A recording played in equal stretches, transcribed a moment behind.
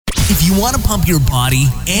If you want to pump your body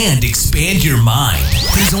and expand your mind,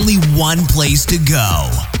 there's only one place to go.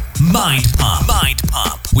 Mind Pump. Mind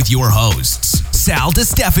Pump with your hosts, Sal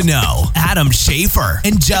DiStefano, Adam Schafer,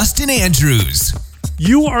 and Justin Andrews.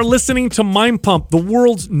 You are listening to Mind Pump, the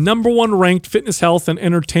world's #1 ranked fitness, health, and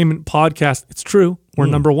entertainment podcast. It's true. We're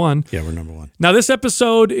number one. Yeah, we're number one. Now, this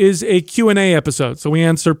episode is a Q&A episode, so we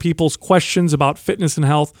answer people's questions about fitness and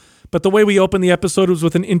health. But the way we open the episode was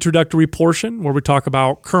with an introductory portion where we talk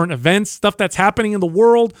about current events, stuff that's happening in the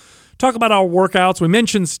world, talk about our workouts. We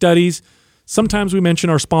mention studies. Sometimes we mention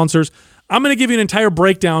our sponsors. I'm going to give you an entire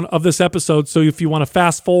breakdown of this episode, so if you want to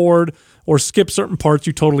fast forward or skip certain parts,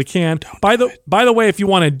 you totally can. By the way, if you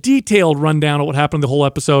want a detailed rundown of what happened in the whole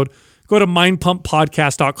episode, go to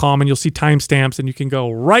mindpumppodcast.com and you'll see timestamps and you can go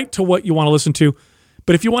right to what you want to listen to.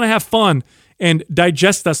 But if you want to have fun and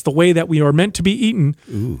digest us the way that we are meant to be eaten,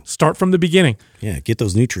 start from the beginning. Yeah, get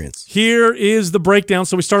those nutrients. Here is the breakdown.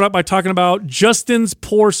 So we start out by talking about Justin's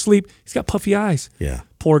poor sleep. He's got puffy eyes. Yeah.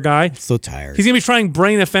 Poor guy. So tired. He's going to be trying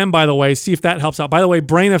Brain FM, by the way. See if that helps out. By the way,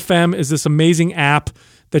 Brain FM is this amazing app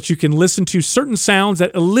that you can listen to certain sounds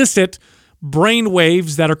that elicit brain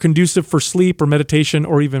waves that are conducive for sleep or meditation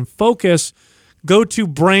or even focus. Go to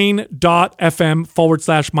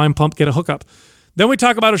brain.fm/Mind Pump. Get a hookup. Then we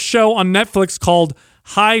talk about a show on Netflix called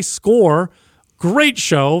High Score. Great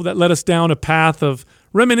show that led us down a path of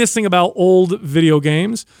reminiscing about old video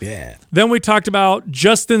games. Yeah. Then we talked about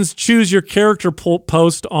Justin's Choose Your Character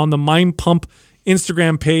post on the Mind Pump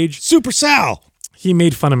Instagram page. Super Sal. He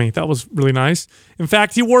made fun of me. That was really nice. In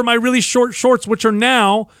fact, he wore my really short shorts, which are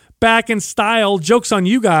now back in style. Joke's on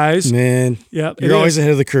you guys. Man, yeah, you're always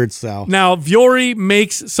ahead of the curve, Sal. Now, Vuori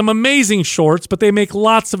makes some amazing shorts, but they make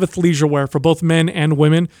lots of athleisure wear for both men and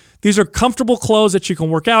women. These are comfortable clothes that you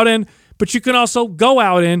can work out in, but you can also go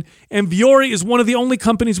out in. And Vuori is one of the only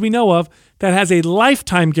companies we know of that has a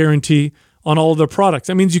lifetime guarantee on all of their products.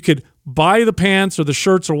 That means you could buy the pants or the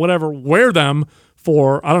shirts or whatever, wear them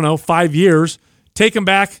for, 5 years, take them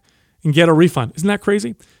back, and get a refund. Isn't that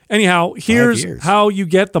crazy? Anyhow, here's how you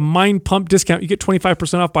get the Mind Pump discount. You get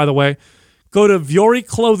 25% off, by the way. Go to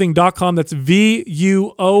VuoriClothing.com. That's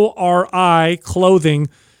VUORI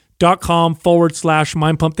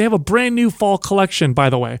clothing.com/Mind Pump. They have a brand new fall collection, by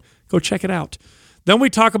the way. Go check it out. Then we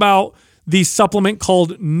talk about the supplement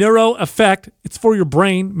called Neuro Effect. It's for your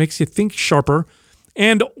brain, makes you think sharper.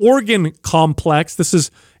 And Organ Complex. This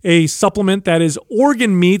is a supplement that is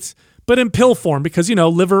organ meats, but in pill form because,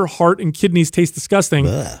 liver, heart, and kidneys taste disgusting.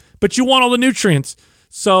 Ugh. But you want all the nutrients.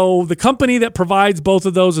 So the company that provides both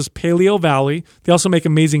of those is Paleo Valley. They also make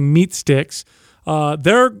amazing meat sticks.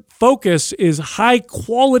 Their focus is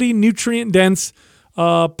high-quality, nutrient-dense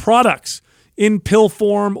products in pill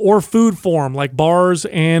form or food form, like bars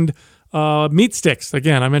and meat sticks.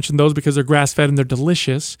 Again, I mentioned those because they're grass-fed and they're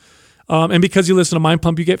delicious. And because you listen to Mind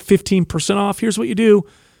Pump, you get 15% off. Here's what you do.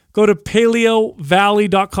 Go to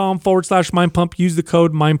paleovalley.com/Mind Pump. Use the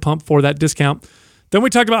code Mind Pump for that discount. Then we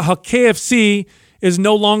talked about how KFC is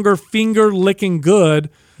no longer finger licking good.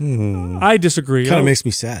 I disagree. Kind of makes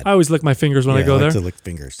me sad. I always lick my fingers when I go I like there. to lick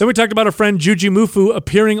fingers. Then we talked about our friend Juji Mufu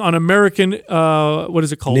appearing on American, what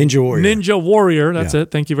is it called? Ninja Warrior. Ninja Warrior. That's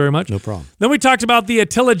it. Thank you very much. No problem. Then we talked about the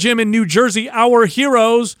Attila Gym in New Jersey, our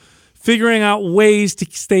heroes, figuring out ways to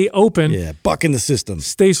stay open. Yeah, bucking the system.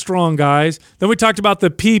 Stay strong, guys. Then we talked about the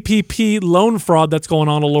PPP loan fraud that's going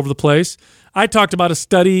on all over the place. I talked about a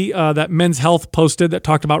study that Men's Health posted that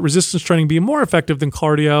talked about resistance training being more effective than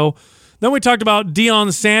cardio. Then we talked about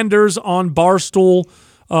Deion Sanders on Barstool,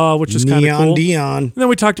 which is kind of cool. Deion. And then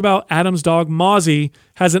we talked about Adam's dog, Mozzie,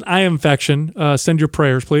 has an eye infection. Send your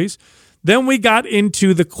prayers, please. Then we got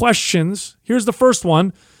into the questions. Here's the first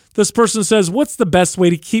one. This person says, what's the best way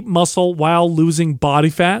to keep muscle while losing body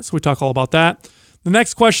fat? So we talk all about that. The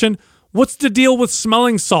next question, what's the deal with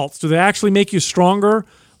smelling salts? Do they actually make you stronger?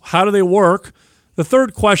 How do they work? The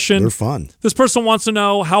third question, they're fun. This person wants to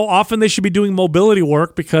know how often they should be doing mobility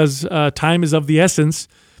work because time is of the essence.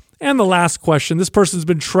 And the last question, this person's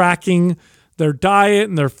been tracking their diet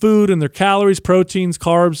and their food and their calories, proteins,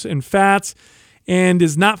 carbs, and fats, and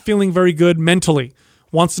is not feeling very good mentally.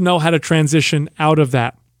 Wants to know how to transition out of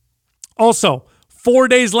that. Also, 4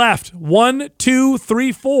 days left. 1, 2,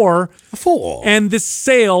 3, 4. 4. And this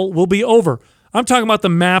sale will be over. I'm talking about the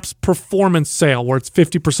MAPS Performance sale where it's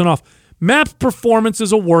 50% off. MAPS Performance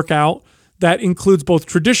is a workout that includes both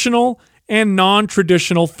traditional and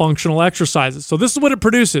non-traditional functional exercises. So this is what it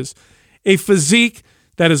produces. A physique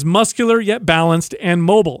that is muscular yet balanced and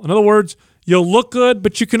mobile. In other words, you'll look good,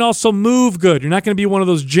 but you can also move good. You're not going to be one of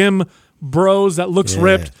those gym bros that looks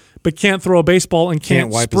ripped but can't throw a baseball and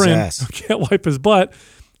can't wipe sprint. his ass. Can't wipe his butt.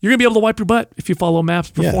 You're going to be able to wipe your butt if you follow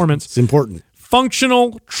MAPS Performance. It's important.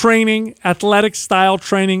 Functional training, athletic style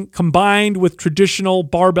training combined with traditional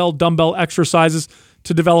barbell dumbbell exercises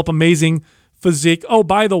to develop amazing physique. Oh,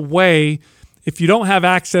 by the way, if you don't have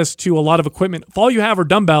access to a lot of equipment, if all you have are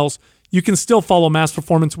dumbbells, you can still follow MAPS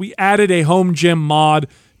Performance. We added a home gym mod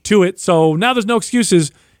to it, so now there's no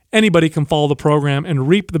excuses. Anybody can follow the program and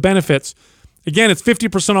reap the benefits. Again, it's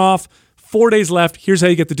 50% off, 4 days left. Here's how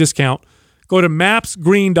you get the discount. Go to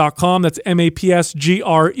mapsgreen.com. That's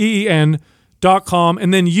MAPSGREEN.com,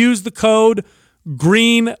 and then use the code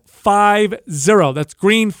GREEN50. That's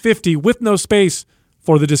GREEN50 with no space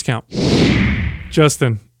for the discount.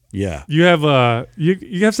 Justin, Yeah. you have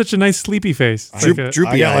you have such a nice sleepy face. It's like a- I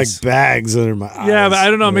Droopy got eyes. like bags under my eyes. yeah, but I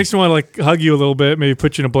don't know. It makes me want to like hug you a little bit, maybe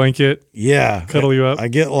put you in a blanket. Yeah. Cuddle you up. I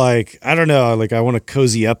get like, I don't know, like I want to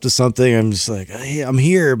cozy up to something. I'm just like, hey, I'm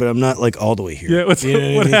here, but I'm not like all the way here. Yeah, You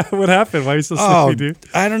know what I mean? what happened? Why are you so Oh, sleepy, dude?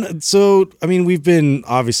 I don't know. So, I mean, we've been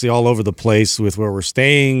obviously all over the place with where we're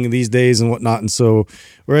staying these days and whatnot. And so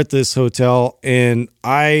we're at this hotel, and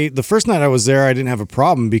the first night I was there, I didn't have a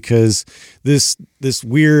problem because this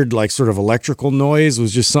weird, like sort of electrical noise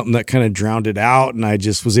was just something that kind of drowned it out, and I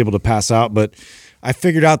just was able to pass out. But I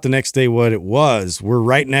figured out the next day what it was. We're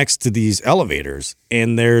right next to these elevators,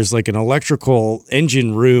 and there's like an electrical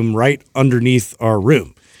engine room right underneath our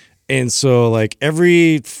room. And so, like,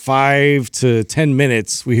 every 5 to 10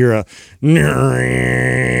 minutes, we hear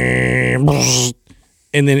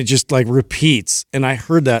and then it just like repeats. And I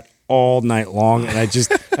heard that all night long, and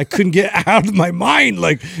I couldn't get out of my mind.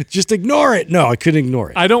 Like, just ignore it. No, I couldn't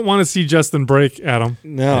ignore it. I don't want to see Justin break, Adam.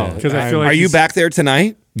 No. 'Cause I feel like Are you he's- back there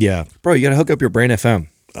tonight? Yeah, Bro, you got to hook up your Brain FM.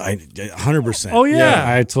 100%. Oh, yeah.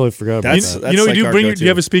 I totally forgot about That's- that. You know what like you do? our Do you go-to.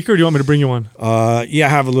 have a speaker? Or do you want me to bring you one? Yeah, I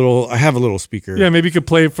have a little speaker. Yeah, maybe you could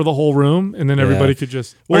play it for the whole room, and then everybody could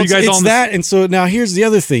just. Well, are you guys it's on that, and so now here's the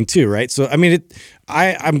other thing too, right? So I mean,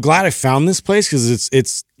 I'm glad I found this place because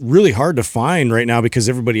it's really hard to find right now because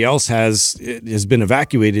everybody else has been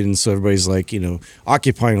evacuated, and so everybody's like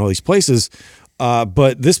occupying all these places.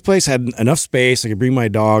 But this place had enough space. I could bring my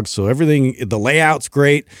dog, so everything. The layout's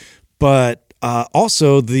great, but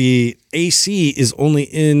also the AC is only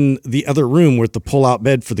in the other room with the pull-out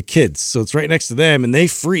bed for the kids. So it's right next to them, and they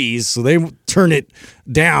freeze, so they turn it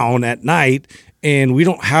down at night. And we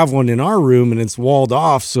don't have one in our room, and it's walled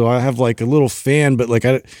off. So I have like a little fan, but like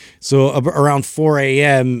around 4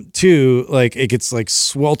 a.m. too, like it gets like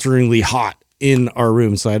swelteringly hot in our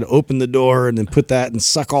room. So I had to open the door and then put that and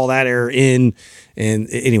suck all that air in. And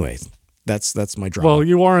anyway, that's my drama. Well,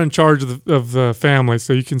 you are in charge of the family,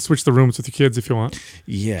 so you can switch the rooms with your kids if you want.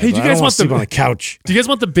 yeah. Hey, do you but I guys don't want sleep the- on the couch? Do you guys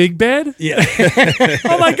want the big bed? Yeah.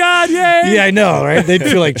 Oh my God! Yay! Yeah, I know, right? They'd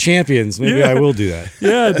feel like champions. Maybe I will do that.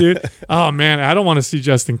 Yeah, dude. Oh man, I don't want to see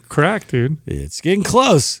Justin crack, dude. It's getting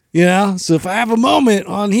close, So if I have a moment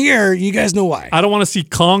on here, you guys know why. I don't want to see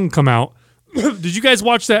Kong come out. Did you guys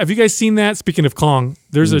watch that? Have you guys seen that? Speaking of Kong,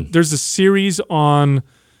 there's a series on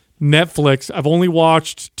Netflix. I've only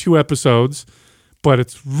watched 2 episodes, but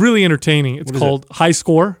it's really entertaining. It's called High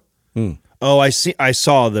Score. Oh, I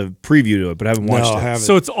saw the preview to it, but I haven't watched No, I it. haven't.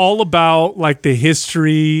 So it's all about like the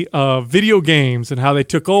history of video games and how they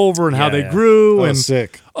took over and how they grew. Oh, and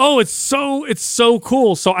sick. Oh, it's so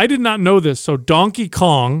cool. So I did not know this. So Donkey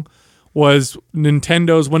Kong was one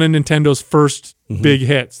of Nintendo's first big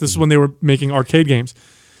hits. This is when they were making arcade games.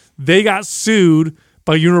 They got sued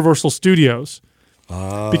by Universal Studios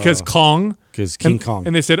because Kong. Because King Kong.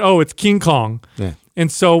 And they said, oh, it's King Kong. Yeah. And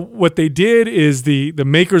so what they did is the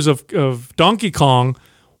makers of Donkey Kong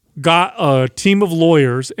got a team of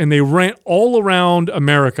lawyers, and they went all around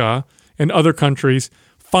America and other countries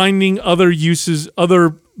finding other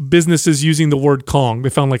businesses using the word Kong. They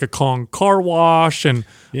found like a Kong car wash and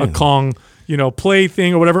a Kong, play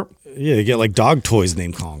thing or whatever. Yeah, they get like dog toys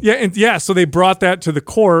named Kong. Yeah, so they brought that to the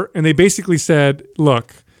court, and they basically said,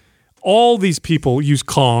 look, all these people use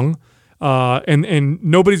Kong, and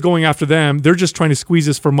nobody's going after them. They're just trying to squeeze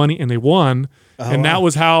us for money, and they won. That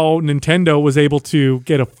was how Nintendo was able to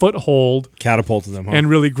get a foothold Catapulted them, huh? and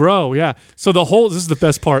really grow. Yeah. So this is the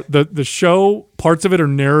best part. The show, parts of it are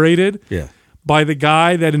narrated Yeah. by the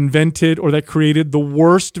guy that invented or that created the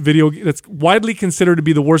worst video that's widely considered to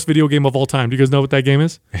be the worst video game of all time. Do you guys know what that game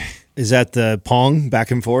is? Is that the Pong back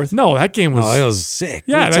and forth? No, that game was Oh, that was sick.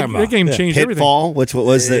 yeah, What are you that talking about? game changed everything. Pitfall? What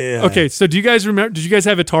was the? Yeah. Okay, so do you guys remember? Did you guys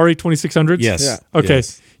have Atari 2600s? Yes. Yeah. Okay.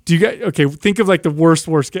 Yes. Do you guys? Okay, think of like the worst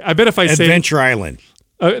game. I bet if I Adventure Island.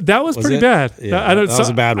 say that was pretty it? bad. Yeah, that was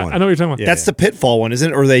a bad one. I know what you're talking about. Yeah. That's the Pitfall one,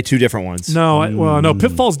 isn't it? Or are they two different ones? No, no.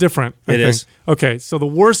 Pitfall's different. I It think. is. Okay, so the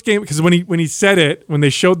worst game because when he said it, when they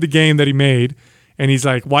showed the game that he made, and he's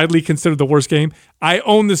like widely considered the worst game. I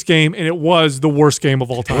own this game, and it was the worst game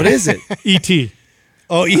of all time. What is it? E.T.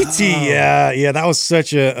 Oh, E.T. Yeah, that was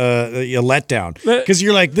such a letdown because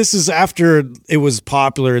you're like, this is after it was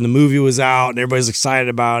popular and the movie was out and everybody's excited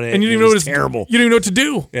about it. And you didn't it know was terrible. You didn't even know what to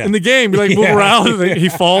do in the game. You like move around, and he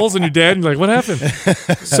falls, and you're dead. And you're like, what happened?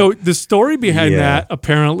 So the story behind that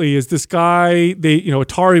apparently is this guy.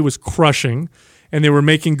 Atari was crushing, and they were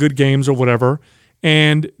making good games or whatever.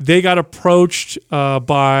 And they got approached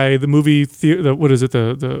by the movie.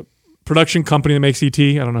 The production company that makes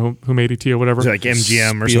E.T. I don't know who made E.T. or whatever. It's like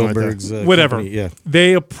MGM or something like that. Whatever. Company, yeah.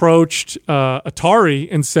 They approached Atari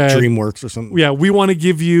and said, DreamWorks or something. Yeah, we want to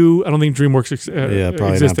give you, I don't think DreamWorks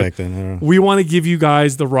probably existed. not back then. I don't know. We want to give you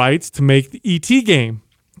guys the rights to make the E.T. game,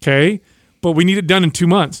 okay? But we need it done in 2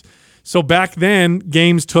 months. So back then,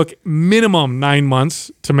 games took minimum 9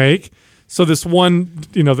 months to make. So this one,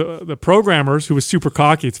 the programmers who was super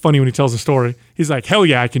cocky, it's funny when he tells the story, he's like, hell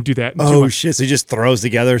yeah, I can do that in 2 months. Shit. So he just throws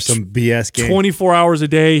together some BS game. 24 hours a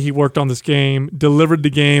day, he worked on this game, delivered the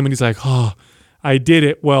game, and he's like, oh, I did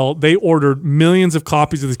it. Well, they ordered millions of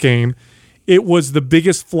copies of this game. It was the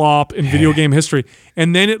biggest flop in video game history.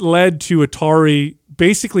 And then it led to Atari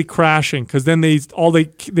basically crashing because then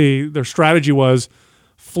their strategy was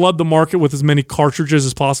flood the market with as many cartridges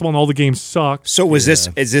as possible, and all the games sucked. So is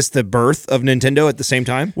this the birth of Nintendo at the same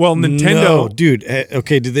time? Well, Nintendo... No, dude.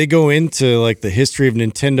 Okay, did they go into like the history of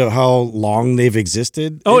Nintendo, how long they've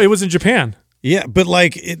existed? Oh, it was in Japan. Yeah, but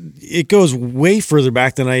like it goes way further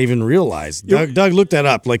back than I even realized. Doug looked that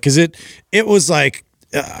up, like because it was like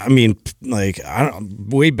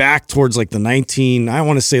way back towards like the I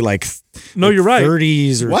want to say like no, you're right.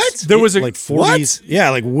 30s or what? There was like 40s. What? Yeah,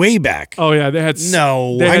 like way back. Oh yeah, they had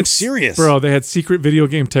I'm serious, bro. They had secret video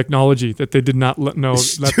game technology that they did not know.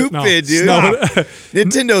 Stupid, dude.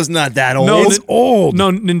 Nintendo's not that old. No, it's old.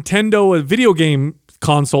 No, Nintendo a video game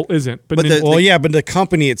console isn't. But but the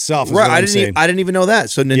company itself. Is right, what I didn't even know that.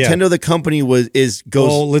 So Nintendo, the company goes.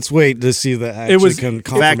 Oh, let's wait to see the. It was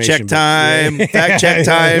fact check time. Fact check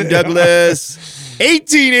time, Douglas.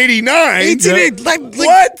 1889.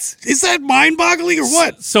 What is that? Mind-boggling or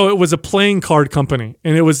what? So it was a playing card company,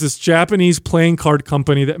 and it was this Japanese playing card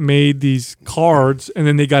company that made these cards, and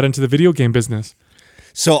then they got into the video game business.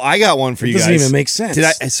 So I got one for you guys. Doesn't even make sense.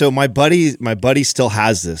 So my buddy still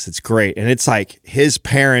has this. It's great, and it's like his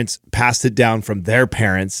parents passed it down from their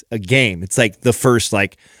parents. A game. It's like their first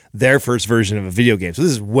version of a video game. So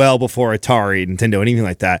this is well before Atari, Nintendo, anything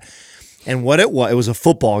like that. And what it was a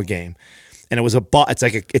football game, and it was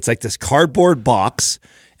it's like this cardboard box,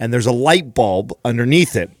 and there's a light bulb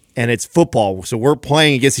underneath it. And it's football. So we're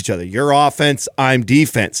playing against each other. You're offense, I'm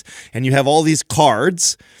defense, and you have all these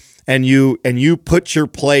cards. And you put your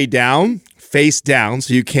play down, face down,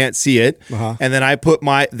 so you can't see it. Uh-huh. And then I put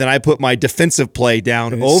my defensive play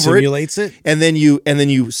down and over simulates it. And then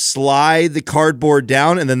you slide the cardboard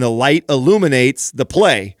down, and then the light illuminates the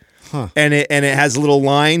play. Huh. And it has little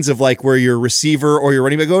lines of like where your receiver or your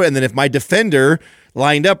running back go. And then if my defender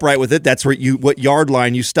lined up right with it, that's what yard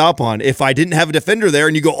line you stop on. If I didn't have a defender there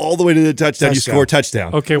and you go all the way to the touchdown. You score a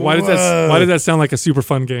touchdown. Okay, why does that sound like a super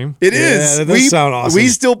fun game? It is. That does sound awesome. We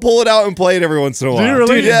still pull it out and play it every once in a while. Do you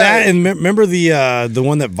really? Dude, that, and remember the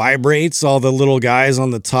one that vibrates all the little guys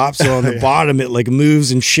on the top, so on the bottom it like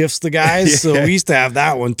moves and shifts the guys. So we used to have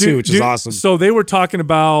that one too, which is awesome. So they were talking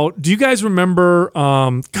about. Do you guys remember?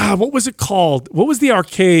 God, what was it called? What was the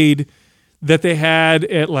arcade that they had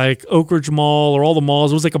at like Oak Ridge Mall or all the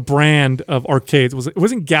malls? It was like a brand of arcades. It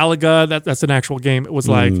wasn't Galaga. That's an actual game. It was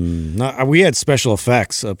like we had special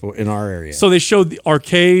effects up in our area. So they showed the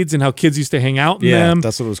arcades and how kids used to hang out in them.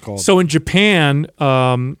 That's what it was called. So in Japan,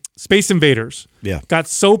 Space Invaders got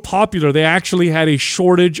so popular they actually had a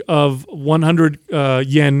shortage of 100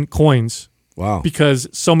 yen coins. Wow! Because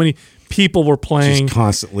so many people were playing, just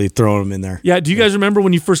constantly throwing them in there. Yeah. Do you guys remember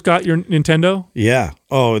when you first got your Nintendo? Yeah.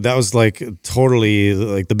 Oh, that was like totally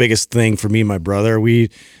like the biggest thing for me and my brother. We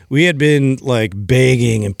had been like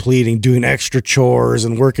begging and pleading, doing extra chores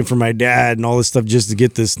and working for my dad and all this stuff just to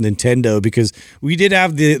get this Nintendo, because we did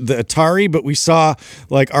have the Atari, but we saw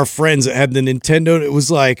like our friends that had the Nintendo, and it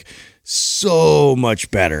was like so much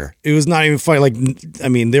better. It was not even funny. Like, I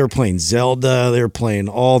mean, they were playing Zelda, they were playing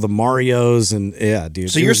all the Marios, and yeah, dude.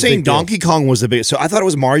 So you're saying Donkey Kong was the biggest? So I thought it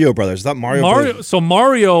was Mario Brothers. I thought Mario. So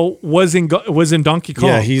Mario was in Donkey Kong.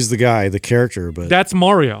 Yeah, he's the guy, the character, but that's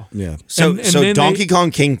Mario. Yeah. So Donkey Kong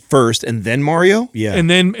came first, and then Mario. Yeah. And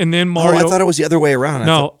then Mario. Oh, I thought it was the other way around.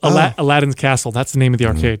 No, Aladdin's Castle. That's the name of the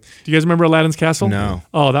arcade. Do you guys remember Aladdin's Castle? No.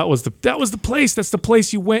 Oh, that was the place. That's the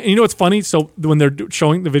place you went. And you know what's funny? So when they're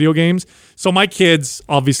showing the video games, so my kids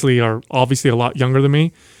obviously are a lot younger than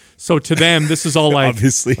me. So to them, this is all like,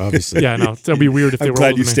 Obviously. yeah, no, that'd be weird if they I'm were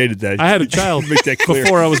glad older you than me. stated that. I had a child Make that clear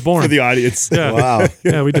before I was born. for the audience. Yeah. Wow.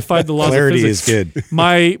 Yeah, we defied the laws Clarity of is physics. good.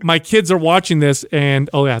 My kids are watching this,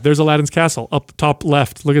 and there's Aladdin's castle up top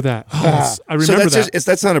left. Look at that. I remember So that's that.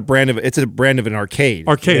 that's not a brand of it's a brand of an arcade.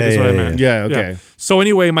 Arcade Yeah, is what I yeah, meant. yeah. Yeah, okay. So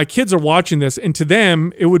anyway, my kids are watching this, and to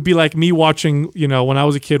them, it would be like me watching, when I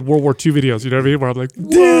was a kid, World War II videos. You know what I mean? Where I'm like,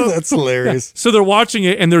 whoa. Dude, that's hilarious. So they're watching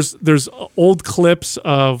it, and there's old clips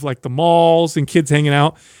of like the malls and kids hanging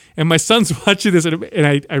out. And my son's watching this,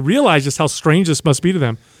 and I realize just how strange this must be to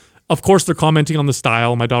them. Of course, they're commenting on the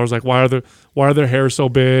style. My daughter's like, why are their hair so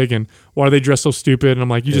big, and why are they dressed so stupid? And I'm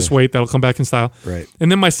like, you just wait, that'll come back in style. Right.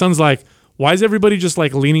 And then my son's like, why is everybody just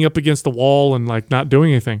like leaning up against the wall and like not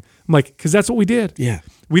doing anything? I'm like, because that's what we did. Yeah.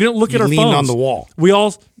 We didn't look You at our leaned phones. on the wall. We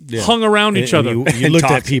all hung around each other. You And looked at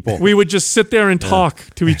talked. people. We would just sit there and talk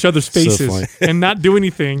to each other's funny. faces and not do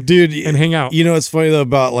anything, Dude, and hang out. You know, it's funny though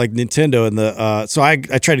about like Nintendo and the. So I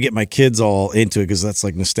try to get my kids all into it because that's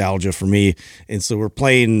like nostalgia for me. And so we're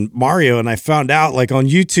playing Mario, and I found out like on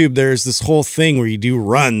YouTube there's this whole thing where you do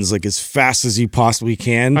runs like as fast as you possibly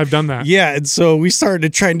can. I've done that. Yeah, and so we started to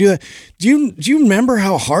try and do that. Do you remember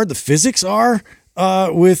how hard the physics are?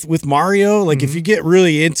 With Mario, like if you get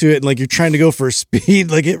really into it and like you're trying to go for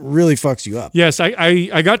speed, like it really fucks you up. Yes,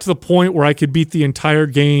 I got to the point where I could beat the entire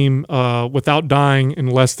game without dying in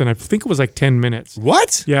less than, I think it was like 10 minutes.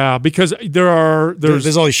 What? Yeah, because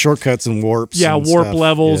there's all these shortcuts and warps. yeah, and warp stuff.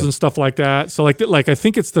 levels Yeah. and stuff like that. So like I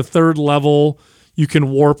think it's the third level. You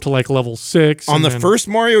can warp to like level 6 On and the then- first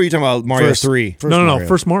Mario, or are you talking about Mario 3? No, Mario.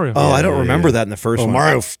 first Mario. Oh, I don't yeah, remember yeah. that in the first Oh, one.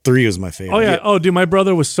 Mario 3 was my favorite. Oh yeah. Oh, dude, my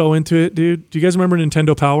brother was so into it, dude. Do you guys remember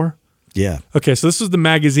Nintendo Power? Yeah. Okay, so this was the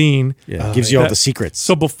magazine. Yeah. Gives you all that- the secrets.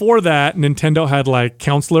 So before that, Nintendo had like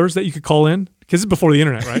counselors that you could call in because it's before the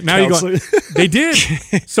internet, right? Now you go. Counselor. They did.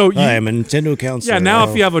 So you, I am a Nintendo counselor. yeah. Now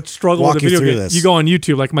if you have a struggle Walk with a you video through game, this. you go on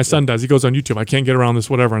YouTube. Like my son does. He goes on YouTube. I can't get around this,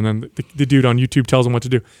 whatever. And then the dude on YouTube tells him what to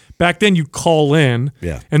do. Back then, you call in,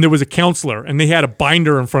 Yeah. and there was a counselor, and they had a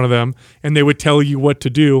binder in front of them, and they would tell you what to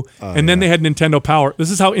do. And then they had Nintendo Power. This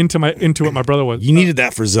is how into it my brother was. You needed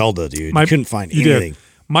that for Zelda, dude. You couldn't find you anything. did.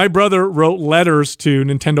 My brother wrote letters to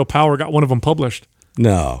Nintendo Power, got one of them published.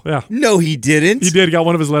 No. Yeah. No, he didn't. He did, got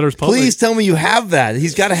one of his letters published. Please tell me you have that.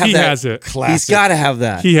 He's got to have He that. has it. He's Classic. got to have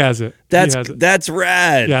that. He has it. He has it. That's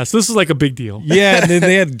rad. Yeah, so this is like a big deal. Yeah, and then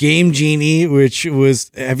they had Game Genie, which was.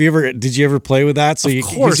 Did you ever play with that? So Of you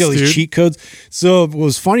course, you all these dude. cheat codes. So what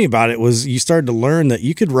was funny about it was you started to learn that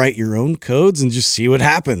you could write your own codes and just see what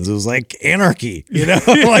happens. It was like anarchy, you know.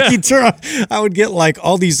 Like you turn, I would get like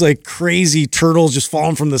all these like crazy turtles just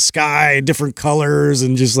falling from the sky, different colors,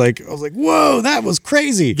 and just like I was like, whoa, that was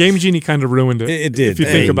crazy. Game Genie kind of ruined it. It did. If you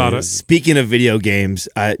Hey, think about man. it. Speaking of video games,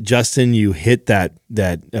 Justin, you hit that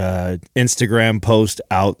Instagram post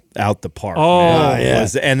out the park. Oh, man. yeah.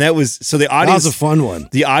 And that was so the That audience. was a fun one.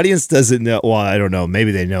 The audience doesn't know. Well, I don't know.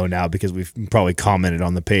 Maybe they know now because we've probably commented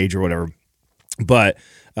on the page or whatever. But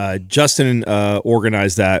Justin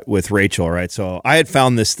organized that with Rachel, right? So I had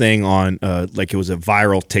found this thing on like it was a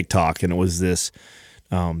viral TikTok, and it was this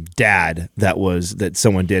dad that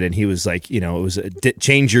someone did, and he was like, it was a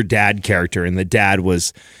change your dad character, and the dad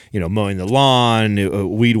was, mowing the lawn, a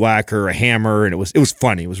weed whacker, a hammer, and it was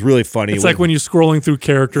funny. It was really funny. It's like when you're scrolling through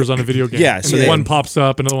characters on a video game. Yeah, and so they- one pops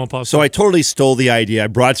up, another one pops So up. I totally stole the idea. I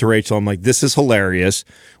brought it to Rachel. I'm like, this is hilarious.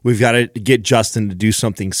 We've got to get Justin to do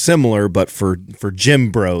something similar, but for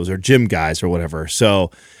gym bros or gym guys or whatever.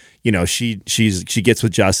 So, she gets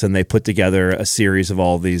with Justin. They put together a series of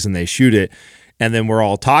all of these and they shoot it. And then we're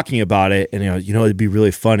all talking about it. And, it'd be really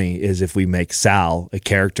funny is if we make Sal a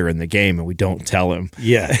character in the game and we don't tell him.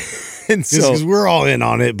 Yeah, And so, because we're all in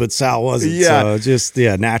on it, but Sal wasn't. Yeah. So just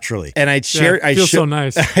naturally. and I shared, it feels so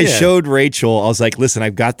nice. I showed Rachel, I was like, listen,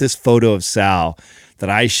 I've got this photo of Sal that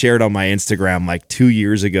I shared on my Instagram like 2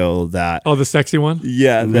 years ago that, Oh, the sexy one?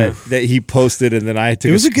 that he posted. And then I took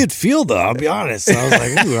It was a good feel, though. I'll be honest. I was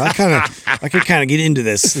like, ooh, I could kind of get into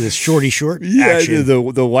this shorty short action.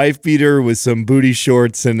 the wife beater with some booty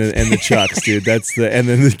shorts and the chucks, dude. And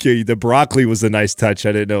then the broccoli was a nice touch.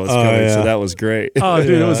 I didn't know it was coming, yeah. so that was great. Oh,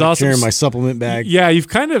 dude, it was awesome. Carrying my supplement bag. Yeah, you've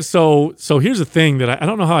kind of so here's the thing that I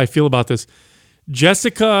don't know how I feel about this.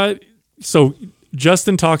 Jessica, so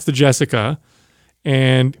Justin talks to Jessica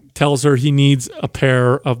and tells her he needs a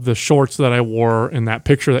pair of the shorts that I wore in that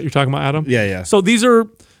picture that you're talking about, Adam. Yeah. So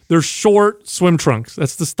they're short swim trunks.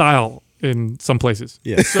 That's the style in some places.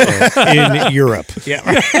 Yeah. In Europe. Yeah.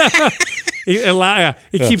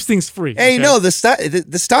 it keeps things free. Hey, okay? no, the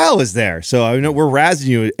style is there. So I know we're razzing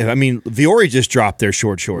you. I mean, Viore just dropped their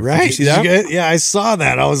short shorts. Did Right? you see that? Yeah, I saw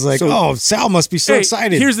that. I was like, Sal must be so Hey,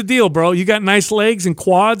 excited. here's the deal, bro. You got nice legs and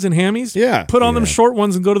quads and hammies. Yeah. Put on them short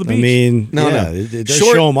ones and go to the beach. I mean, No. it does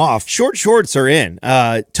show them off. Short shorts are in.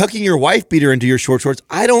 Tucking your wife beater into your short shorts.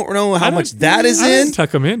 I don't know how much that is I in. didn't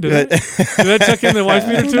tuck them in, did I? Did I tuck in the wife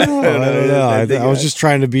beater too? I don't know. I was just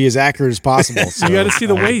trying to be as accurate as possible. So. You got to see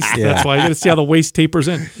the waist. That's why you got to see how the waist tapers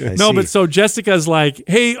in. But so Jessica's like,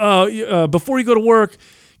 hey, before you go to work,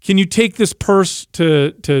 can you take this purse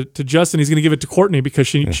to Justin? He's going to give it to Courtney because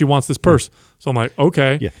she wants this purse. So I'm like,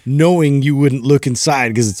 okay. Yeah. Knowing you wouldn't look inside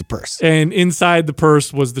because it's a purse. And inside the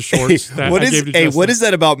purse was the shorts that I gave to Justin. What is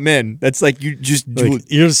that about men? That's like you just Like,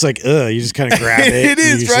 you're just like, you just kind of grab it. It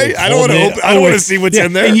is, You just, right? like, I don't hold wanna it. open- I don't wanna see what's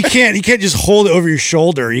in there. And you can't just hold it over your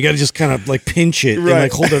shoulder. You got to just kind of like pinch it and Right.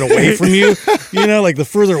 like hold it away from you. You know, like the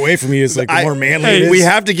further away from you, it's like the more manly it is. We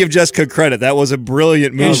have to give Jessica credit. That was a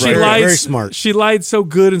brilliant move. And she right there. lied, Very smart. She lied so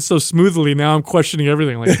good and so smoothly. Now I'm questioning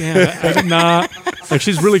everything. Like, damn, I did not. Like,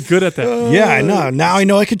 she's really good at that. Yeah, I know. Now I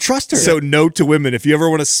know I can trust her. So note to women: if you ever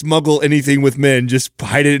want to smuggle anything with men, just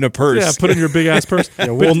hide it in a purse. Yeah, put it in your big ass purse. Yeah,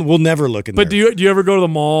 we'll never look in But there. do you ever go to the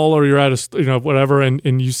mall or you're at a whatever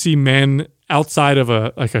and you see men outside of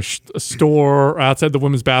a store or outside the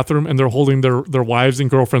women's bathroom and they're holding their wives and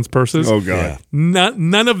girlfriends' purses? Oh god. Yeah.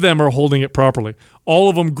 None of them are holding it properly. All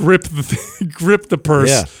of them grip the purse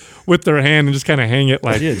Yeah. with their hand and just kind of hang it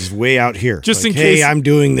like. Yeah, just way out here. Just like, in case- hey, I'm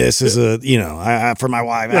doing this as a, for my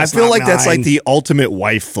wife. I That's feel not like that's mine. like the ultimate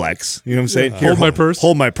wife flex. You know what I'm saying? Hold my purse?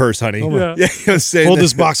 Hold my purse, honey. Yeah. Yeah, you know what I'm saying? hold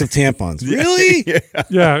this box of tampons. Really?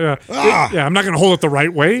 Yeah. Ah. Yeah, I'm not going to hold it the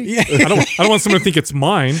right way. Yeah. I don't want someone to think it's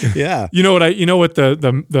mine. Yeah. You know what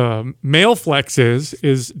the male flex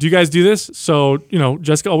is do you guys do this? So,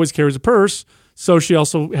 Jessica always carries a purse, so she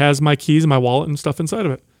also has my keys and my wallet and stuff inside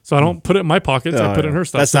of it. So I don't put it in my pockets, I put it in her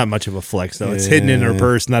stuff. That's not much of a flex, though. It's hidden in her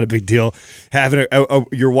purse, not a big deal. Having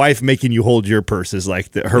your wife making you hold your purse is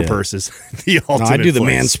like her purse is the No, ultimate I do the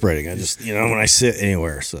flex. man spreading. I just, when I sit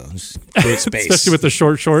anywhere, so just create space. Especially with the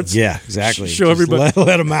short shorts. Yeah, exactly. Show Just everybody-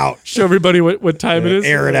 let them out. Show everybody what time it is.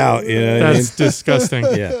 Air it out. You know what I mean? That's disgusting.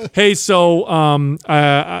 Yeah. Hey, so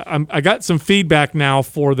I got some feedback now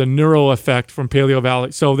for the Neuro Effect from Paleo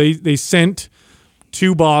Valley. So they sent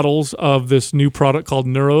 2 bottles of this new product called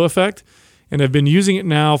Neuro Effect, and I've been using it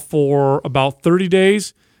now for about 30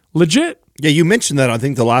 days. Legit. Yeah, you mentioned that I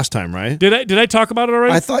think the last time, right? Did I talk about it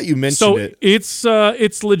already? I thought you mentioned so it.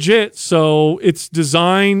 it's legit. So it's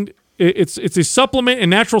designed. It's a supplement, a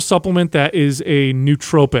natural supplement that is a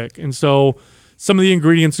nootropic, and so some of the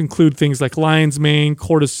ingredients include things like lion's mane,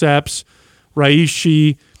 cordyceps,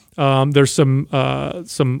 reishi. There's some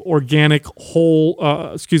organic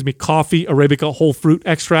coffee Arabica whole fruit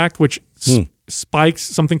extract, which spikes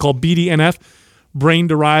something called BDNF,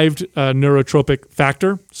 brain-derived neurotropic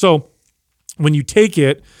factor. So when you take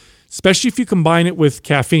it, especially if you combine it with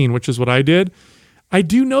caffeine, which is what I did, I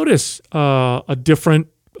do notice a different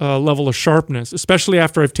level of sharpness, especially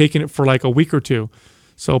after I've taken it for like a week or two.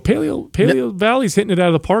 So Paleo Valley's hitting it out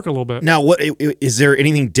of the park a little bit. Now, what is there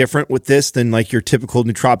anything different with this than like your typical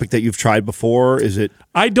nootropic that you've tried before? Is it?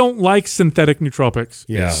 I don't like synthetic nootropics.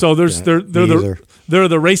 Yeah. So they're Me either.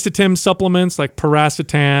 the racetam supplements like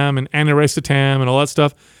piracetam and aniracetam and all that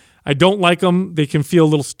stuff. I don't like them. They can feel a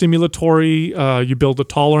little stimulatory. You build a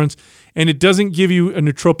tolerance, and it doesn't give you a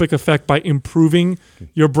nootropic effect by improving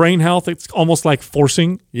your brain health. It's almost like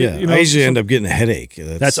forcing. Yeah. I usually end up getting a headache.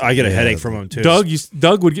 I get a headache from them too. Doug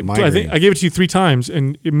would get. I think Migraine. I gave it to you 3 times,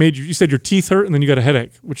 and it made you. You said your teeth hurt, and then you got a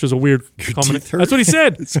headache, which is a weird combination. teeth hurt? That's what he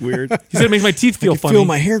said. It's weird. He said it makes my teeth feel funny. feel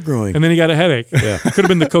my hair growing. And then he got a headache. Yeah. It could have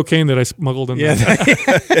been the cocaine that I smuggled in Yeah,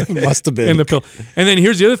 there. must have been. In the pill. And then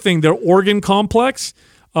here's the other thing, their organ complex.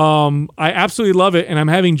 I absolutely love it, and I'm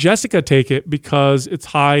having Jessica take it because it's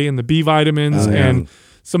high in the B vitamins and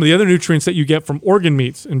some of the other nutrients that you get from organ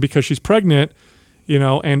meats. And because she's pregnant,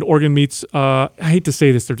 and organ meats, I hate to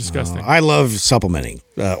say this, they're disgusting. I love supplementing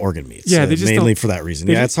organ meats. Yeah, they just mainly don't- for that reason.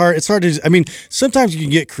 they Yeah, just- it's hard to. I mean, sometimes you can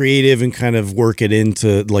get creative and kind of work it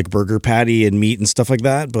into like burger patty and meat and stuff like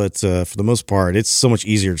that. But for the most part, it's so much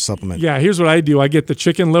easier to supplement. Yeah, here's what I do. I get the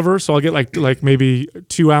chicken liver, so I'll get like maybe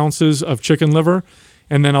 2 ounces of chicken liver,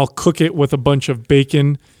 and then I'll cook it with a bunch of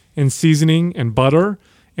bacon and seasoning and butter,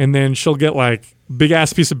 and then she'll get like big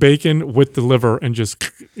ass piece of bacon with the liver and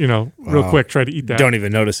just, real quick try to eat that. Don't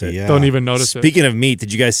even notice it. Yeah. Don't even notice it. Speaking of meat,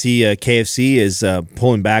 did you guys see KFC is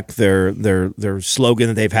pulling back their slogan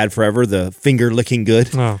that they've had forever, the finger licking good?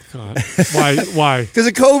 Oh God, why? Because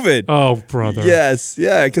of COVID. Oh brother. Yes,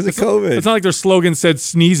 yeah, because of COVID. It's not like their slogan said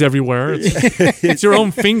 "sneeze everywhere." It's your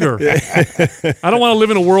own finger. I don't want to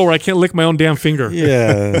live in a world where I can't lick my own damn finger.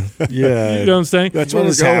 Yeah. You know what I'm saying? That's what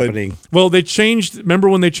is happening. Well, they changed. Remember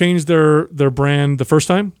when they changed their brand the first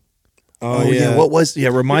time? Oh, yeah. What was? Yeah,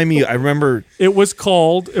 remind me. I remember. It was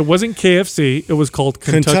called. It wasn't KFC. It was called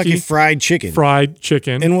Kentucky Fried Chicken. Fried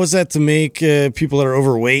Chicken. And was that to make people that are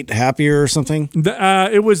overweight happier or something?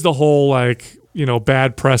 It was the whole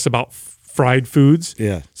bad press about fried foods.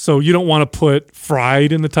 Yeah. So you don't want to put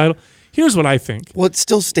fried in the title. Here's what I think. Well, it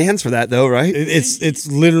still stands for that, though, right?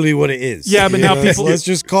 It's literally what it is. Yeah, but now people let's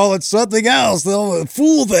just call it something else. They'll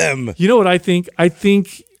fool them. You know what I think? I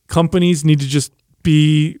think companies need to just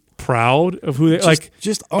be proud of who they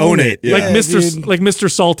just own it. Like Yeah, dude.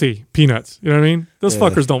 Mr. Salty Peanuts. You know what I mean? Those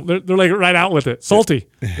fuckers don't. They're like right out with it. Salty.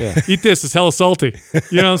 Yeah. Eat this. It's hella salty.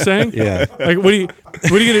 You know what I'm saying? Yeah. Like what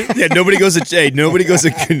are you gonna? Yeah, nobody goes to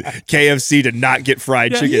KFC to not get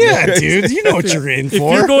fried chicken. Yeah, dude. You know what you're in If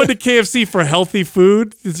for. you're going to KFC for healthy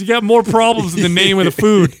food, you got more problems in the name of the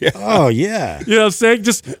food. Oh, yeah. You know what I'm saying?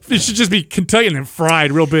 It should just be Kentucky and then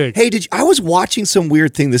fried real big. Hey, I was watching some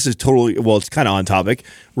weird thing. This is totally it's kind of on topic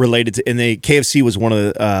related to. And KFC was one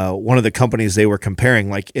of the companies they were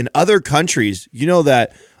comparing. Like in other countries, you know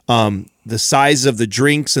that the size of the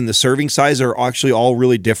drinks and the serving size are actually all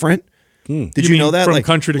really different. Did you mean know that? from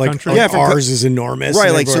country to country? Yeah, ours is enormous. Right,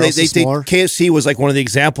 and like so everywhere they else is smaller. KFC was like one of the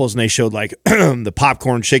examples, and they showed like the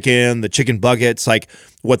popcorn chicken, the chicken buckets, like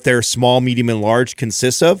what their small, medium, and large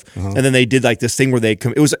consists of, and then they did like this thing where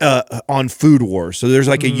it was on Food Wars. So there's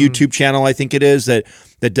like a YouTube channel, I think it is that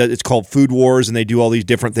does, it's called Food Wars, and they do all these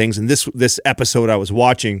different things. And this episode I was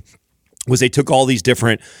watching was they took all these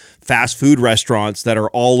different fast food restaurants that are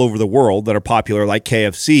all over the world that are popular, like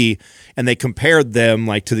KFC, and they compared them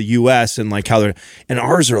like to the U.S. and like how and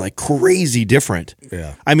ours are like crazy different.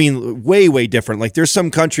 Yeah. I mean, way, way different. Like there's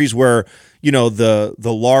some countries where, the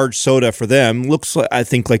large soda for them looks like, I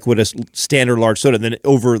think, like what a standard large soda. And then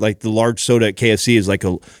over like the large soda at KFC is like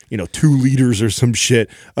 2 liters or some shit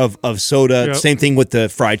of soda. Yep. Same thing with the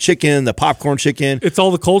fried chicken, the popcorn chicken. It's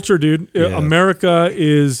all the culture, dude. America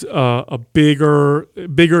is a bigger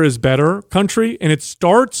is better country, and it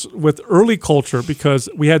starts with early culture because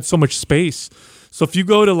we had so much space. So if you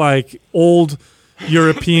go to like older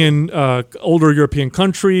European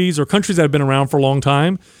countries or countries that have been around for a long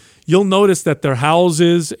time, you'll notice that their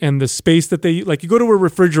houses and the space that they like. You go to a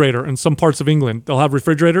refrigerator in some parts of England, they'll have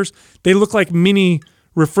refrigerators. They look like mini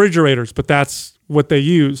refrigerators, but that's what they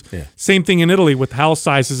use. Yeah. Same thing in Italy with house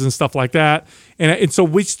sizes and stuff like that. And so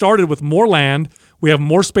we started with more land. We have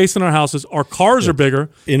more space in our houses. Our cars are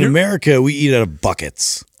bigger. In America, we eat out of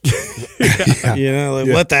buckets.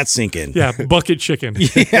 Let that sink in. Yeah, bucket chicken.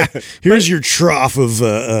 Yeah. Here's your trough of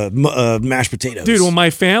mashed potatoes. Dude, well,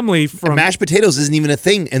 my family from Mashed potatoes isn't even a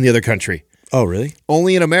thing in the other country. Oh, really?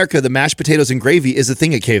 Only in America, the mashed potatoes and gravy is a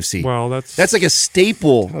thing at KFC. Well, that's like a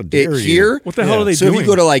staple dare you. here. What the hell are they so doing? if you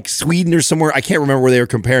go to like Sweden or somewhere, I can't remember where they were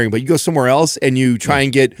comparing, but you go somewhere else and you try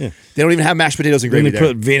and get, they don't even have mashed potatoes and Then gravy they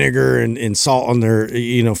there. put vinegar and salt on their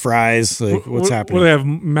fries. Like, what's happening? What do they have?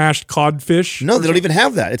 Mashed codfish? No, they don't even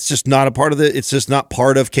have that. It's just not a part of it's just not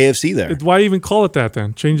part of KFC there. Why even call it that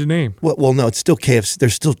then? Change the name. Well, no, it's still KFC.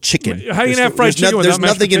 There's still chicken. How are you gonna have fried chicken There's without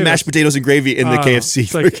mashed nothing in mashed potatoes and gravy in the KFC.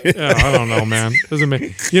 It's like, I don't know, man. Doesn't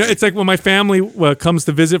make it's like when my family comes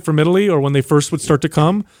to visit from Italy, or when they first would start to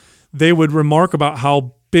come, they would remark about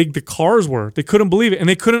how big the cars were. They couldn't believe it, and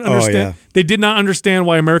they couldn't understand. Yeah. They did not understand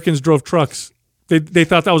why Americans drove trucks. They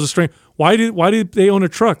thought that was a strange. Why did they own a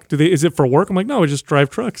truck? Is it for work? I'm like, no, we just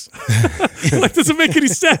drive trucks. Like, doesn't make any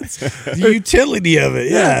sense. The utility of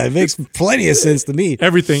it. Yeah, it makes plenty of sense to me.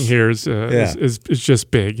 Everything here is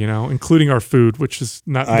just big, including our food, which is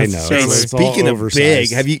not I know. necessarily. It's Speaking all of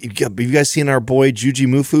oversized. big, have you guys seen our boy Juji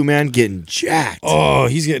Mufu, man, getting jacked? Oh,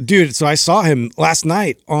 dude. So I saw him last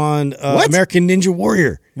night on American Ninja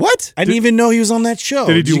Warrior. What? I didn't even know he was on that show.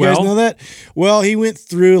 Did he do you guys well? know that? Well, he went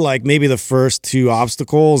through like maybe the first 2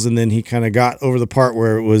 obstacles, and then he kind of got over the part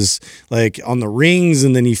where it was like on the rings,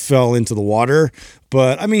 and then he fell into the water.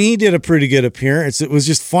 But I mean, he did a pretty good appearance. It was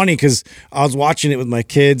just funny because I was watching it with my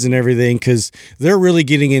kids and everything because they're really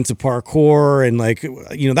getting into parkour and like,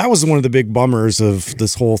 that was one of the big bummers of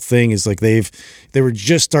this whole thing is like they were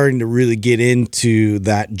just starting to really get into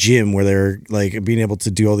that gym where they're like being able to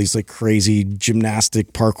do all these like crazy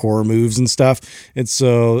gymnastic parkour moves and stuff. And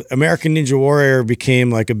so American Ninja Warrior became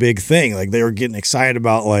like a big thing. Like they were getting excited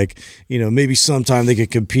about like, maybe sometime they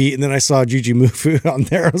could compete. And then I saw Juji Mufu on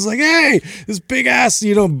there. I was like, hey, this big ass,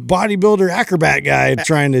 bodybuilder acrobat guy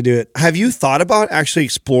trying to do it. Have you thought about actually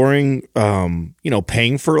exploring,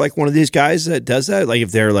 paying for like one of these guys that does that? Like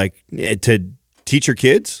if they're like to teach your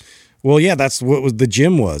kids? Well, yeah, that's what the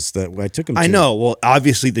gym was that I took him to. I know. Well,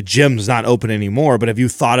 obviously the gym's not open anymore, but have you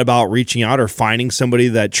thought about reaching out or finding somebody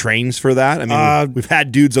that trains for that? I mean, we've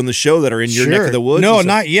had dudes on the show that are in your neck of the woods. No,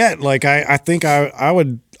 not yet. Like I think I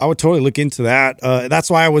would totally look into that. That's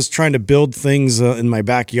why I was trying to build things in my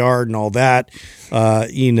backyard and all that.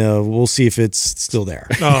 We'll see if it's still there.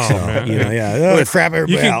 Oh, man. Crap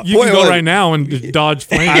everybody out. You can go right now and dodge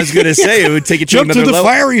flames. I was going to say, it would take it to Jump another to the level.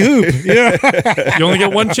 fiery hoop. Yeah. You only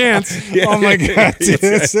get one chance. Oh, my God. Dude,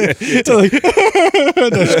 it's like, no,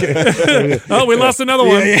 just kidding. Oh, we lost another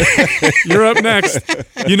one. You're up next.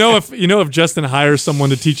 If Justin hires someone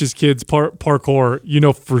to teach his kids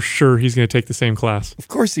parkour, for sure he's going to take the same class. Of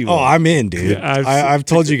course he will. Oh, I'm in, dude. Yeah, I've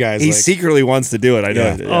told you guys. He secretly wants to do it. I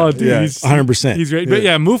know. Yeah. Oh, dude, he's 100%. He's great. But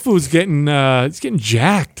yeah, Mufu's getting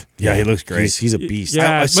jacked. Yeah, he looks great. He's a beast.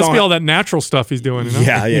 Yeah, I it must be all that natural stuff he's doing.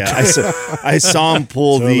 Yeah. I saw him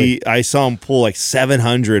pull like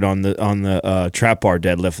 700 on the trap bar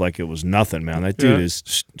deadlift like it was nothing, man. That dude is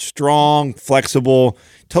strong, flexible,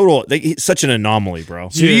 total. He's such an anomaly, bro.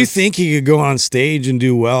 So do you think he could go on stage and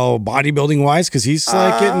do well bodybuilding wise? Because he's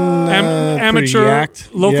like getting amateur, yacked.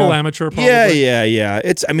 local amateur. Probably. Yeah.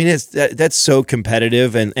 That's so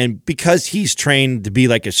competitive, and because he's trained to be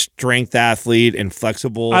like a strength athlete and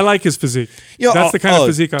flexible. I like his physique. That's the kind of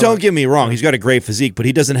physique I like. Don't get me wrong; he's got a great physique, but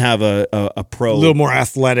he doesn't have a pro. A little more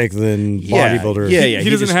athletic than bodybuilder. He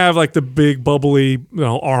doesn't have like the big bubbly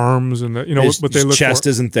arms and what they look chest for.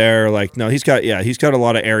 Isn't there. Like no, he's got a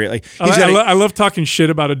lot of area. Like I love talking shit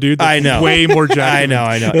about a dude that's I know. way more jacked. I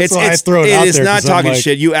know. That's why I throw it out is there, not 'cause I'm talking like-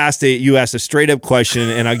 shit. You asked a straight up question,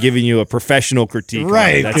 and I'm giving you a professional critique.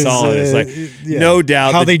 Right, on it. That's all it is. Like no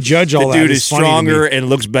doubt, how they judge all the that dude is is funny to stronger me. and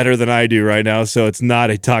looks better than I do right now. So it's not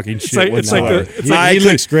a talking shit. It's like he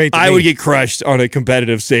looks great to I me. would get crushed on a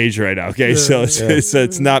competitive stage right now. Okay, so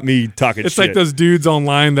it's not me talking. It's shit. like those dudes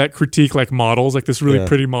online that critique like models, like this really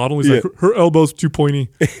pretty model. He's like, her elbow's too pointy.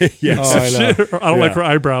 Yeah. Oh, I know. Shit. Or I don't like her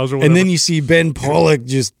eyebrows or whatever. And then you see Ben Pollock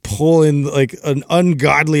just pulling like an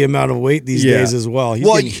ungodly amount of weight these days as well. He's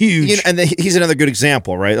getting huge. And he's another good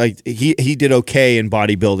example, right? Like he did okay in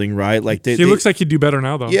bodybuilding, right? Like he looks like he'd do better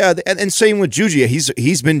now, though. Yeah, and same with Juji.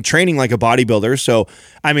 He's been training like a bodybuilder. So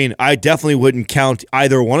I mean, I definitely wouldn't count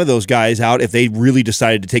either one of those guys out if they really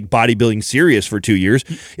decided to take bodybuilding serious for 2 years.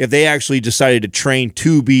 If they actually decided to train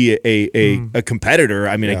to be a competitor,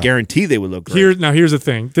 I mean, I guarantee they would look great. Here's the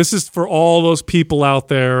thing. This is for all those people out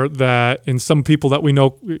there and some people that we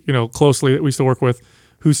know, closely that we used to work with,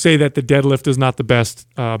 who say that the deadlift is not the best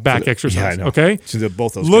back exercise. Yeah, I know. Okay, so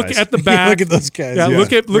both those look guys. at the back. Look at those guys. Yeah,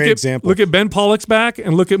 Yeah. look at Ben Pollock's back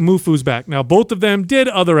and look at Mufu's back. Now, both of them did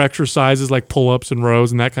other exercises like pull-ups and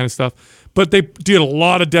rows and that kind of stuff, but they did a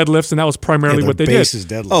lot of deadlifts, and that was primarily what they did. Base is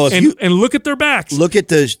deadlift. Oh, And look at their backs. Look at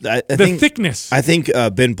the thickness. I think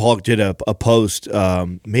Ben Pollock did a post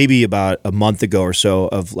maybe about a month ago or so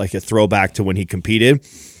of like a throwback to when he competed,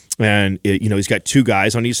 and he's got two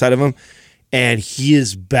guys on each side of him, and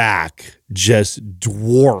his back just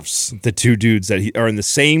dwarfs the two dudes that are in the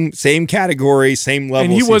same category, same level.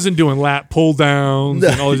 And he wasn't doing lat pull downs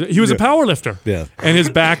and all these. He was a power lifter. Yeah. And his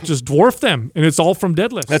back just dwarfed them, and it's all from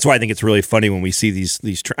deadlifts. That's why I think it's really funny when we see these.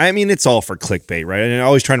 I mean, it's all for clickbait, right? And I'm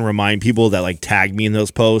always trying to remind people that like tag me in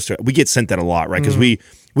those posts. We get sent that a lot, right? Because we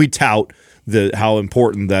tout how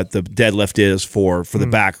important that the deadlift is for the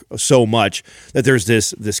back so much that there's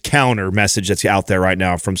this counter message that's out there right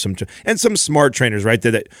now from some smart trainers, right?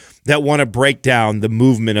 That want to break down the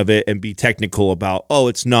movement of it and be technical about,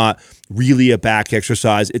 it's not really a back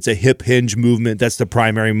exercise. It's a hip hinge movement. That's the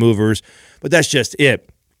primary movers, but that's just it.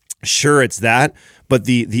 Sure, it's that, but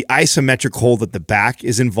the isometric hold that the back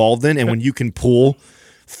is involved in, and when you can pull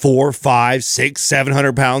 4, 5, 6,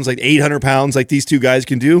 700 pounds, like 800 pounds, like these two guys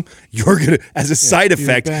can do, you're gonna, as a side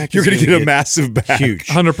effect, you're gonna get a massive back. Huge.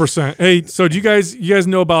 100%. Hey, so do you guys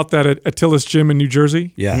know about that at Attilas Gym in New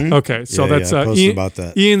Jersey? Yeah. Okay, so Yeah, that's I posted Ian, about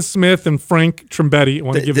that. Ian Smith and Frank Trombetti. I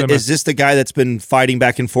want to give them. Is this the guy that's been fighting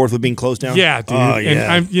back and forth with being closed down? Yeah, dude. Oh, And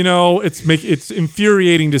yeah. I'm, it's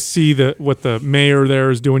infuriating to see what the mayor there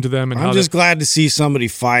is doing to them. And I'm how just glad to see somebody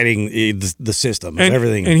fighting the system of and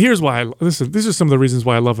everything. And here's why. Listen, these are some of the reasons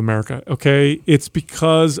why I love America. Okay, it's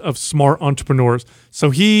because of smart entrepreneurs. So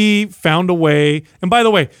he found a way. And by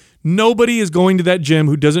the way, nobody is going to that gym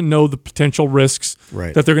who doesn't know the potential risks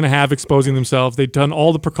Right. that they're going to have exposing themselves. They've done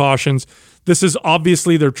all the precautions. This is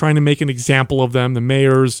obviously they're trying to make an example of them. The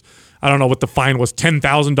mayor's, I don't know what the fine was,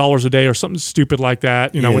 $10,000 a day or something stupid like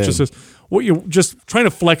that. Which Yeah. is just what you're just trying to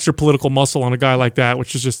flex your political muscle on a guy like that,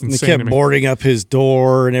 which is just They insane to kept me. boarding up his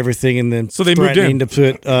door and everything, and then So they moved threatening in. to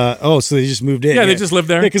put. So they just moved in. Yeah, they just lived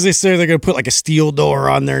there. because they say they're going to put like a steel door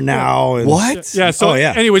on there now. And What? Yeah. So, Oh,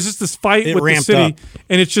 yeah. anyways, just this fight It with the ramped city, up.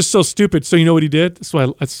 and it's just so stupid. So you know what he did? That's why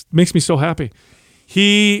it makes me so happy.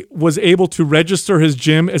 He was able to register his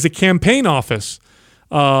gym as a campaign office,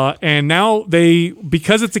 and now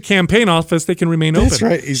because it's a campaign office, they can remain open. That's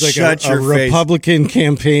right. He's like Shut a your face. Republican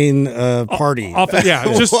campaign party. Yeah,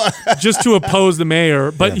 just to oppose the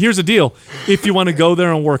mayor. But here's the deal: if you want to go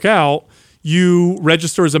there and work out, you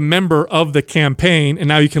register as a member of the campaign, and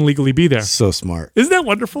now you can legally be there. So smart. Isn't that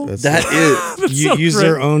wonderful? That is. That's You so use great.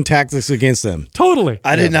 their own tactics against them. Totally.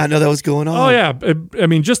 I did not know that was going on. Oh yeah, I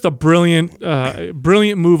mean, just a brilliant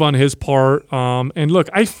move on his part. And look,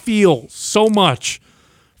 I feel so much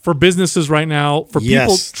for businesses right now, for people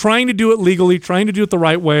Yes. trying to do it legally, trying to do it the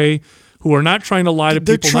right way, who are not trying to lie to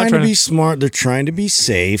They're people. trying not to be smart. They're trying to be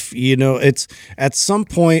safe. It's at some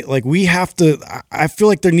point like we have to. I feel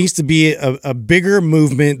like there needs to be a bigger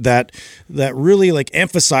movement that really like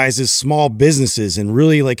emphasizes small businesses and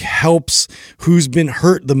really like helps who's been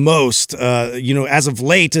hurt the most. As of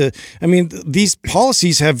late, these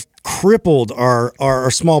policies have crippled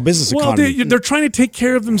our small business Well, economy. they're trying to take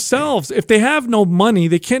care of themselves. If they have no money,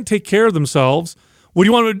 they can't take care of themselves. What do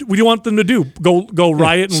you want them to do? Go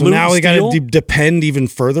riot and So loot now and we got steal? to depend even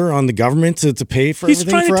further on the government to pay for He's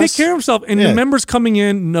everything trying for to us? take care of himself, and the Yeah. members coming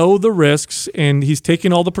in know the risks, and he's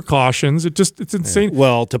taking all the precautions. It's insane.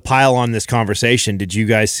 Well, to pile on this conversation, did you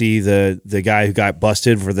guys see the guy who got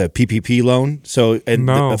busted for the PPP loan? So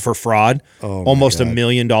No. for fraud, almost $1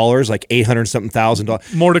 million, like $800,000.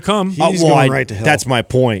 More to come. He's going right to hell. That's my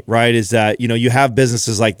point, right? Is that you have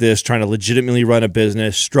businesses like this trying to legitimately run a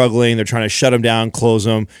business, struggling. They're trying to shut them down, close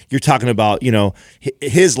them. You're talking about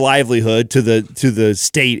his livelihood to the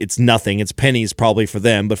state. It's nothing. It's pennies probably for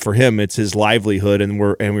them, but for him, it's his livelihood, and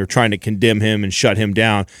we're trying to condemn him and shut him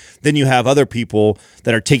down. Then you have other people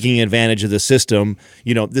that are taking advantage of the system.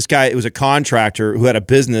 This guy, it was a contractor who had a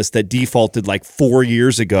business that defaulted like 4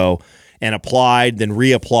 years ago and applied, then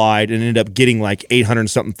reapplied, and ended up getting like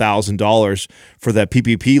 $800,000 for that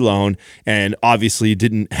PPP loan, and obviously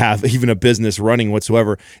didn't have even a business running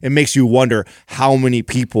whatsoever. It makes you wonder how many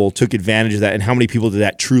people took advantage of that, and how many people did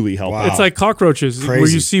that truly help. Wow. It's like cockroaches. Where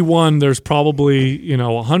Crazy. you see one, there's probably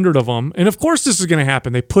 100 of them, and of course this is going to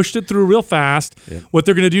happen. They pushed it through real fast. What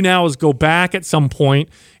they're going to do now is go back at some point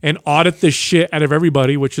and audit this shit out of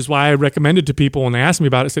everybody, which is why I recommended to people when they asked me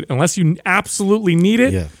about it. I said, unless you absolutely need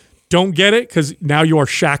it, Yeah. don't get it, because now you are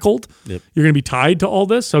shackled. Yep. You're going to be tied to all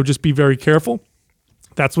this, so just be very careful.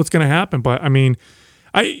 That's what's going to happen. But I mean,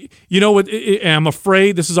 I'm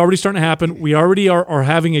afraid this is already starting to happen. We already are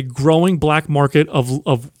having a growing black market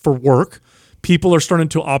for work. People are starting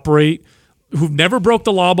to operate who've never broke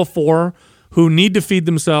the law before, who need to feed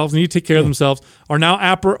themselves, need to take care of themselves, are now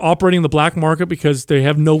operating in the black market because they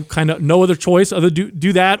have no other choice other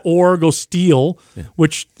do that or go steal,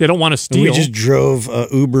 which they don't want to And steal. we just drove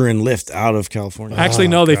Uber and Lyft out of California. Actually,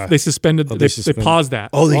 no, they suspended. Oh, they suspended. paused that.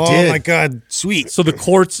 Oh, they Oh did. my God, sweet. So the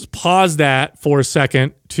courts paused that for a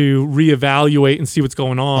second to reevaluate and see what's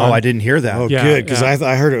going on. Oh, I didn't hear that. Oh, Yeah, good, because yeah.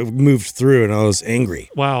 I heard it moved through and I was angry.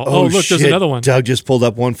 Wow. Oh, look, there's shit. another one. Doug just pulled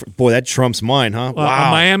up one. Boy, that trumps mine, huh? A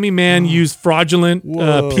Wow. Miami man used fraudulent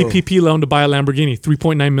PPP loan to buy a Lamborghini,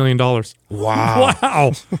 $3.9 million. Wow.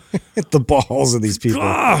 Wow. The balls of these people.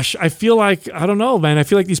 Gosh, I feel like, I don't know, man. I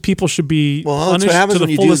feel like these people should be Well, that's punished what happens to when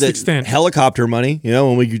the you do fullest the extent. helicopter money.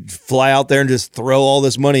 When we could fly out there and just throw all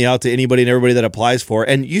this money out to anybody and everybody that applies for it.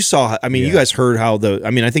 And you saw, you guys heard how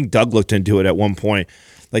I think Doug looked into it at one point.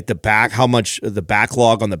 like how much the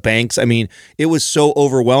backlog on the banks. I mean, it was so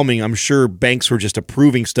overwhelming. I'm sure banks were just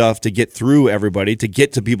approving stuff to get through everybody, to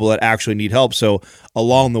get to people that actually need help. So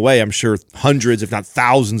along the way, I'm sure hundreds, if not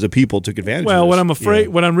thousands of people took advantage of this. Well,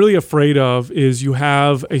 what I'm really afraid of is you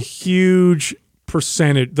have a huge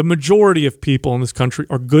percentage, the majority of people in this country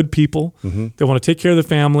are good people. They want to take care of their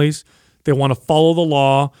families. They want to follow the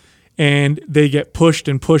law, and they get pushed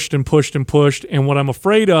and pushed and pushed and pushed. And what I'm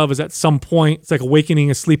afraid of is at some point, it's like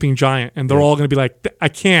awakening a sleeping giant, and they're all going to be like, I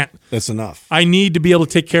can't. That's enough. I need to be able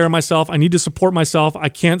to take care of myself. I need to support myself. I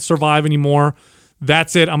can't survive anymore.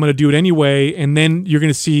 That's it. I'm going to do it anyway. And then you're going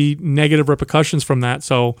to see negative repercussions from that.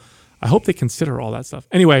 So I hope they consider all that stuff.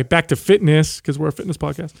 Anyway, back to fitness, because we're a fitness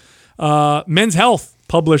podcast. Men's Health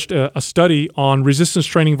published a study on resistance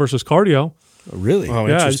training versus cardio. Really? Oh,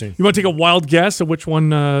 interesting. You want to take a wild guess at which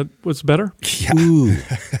one was better? Yeah. Ooh.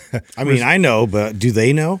 I mean, I know, but do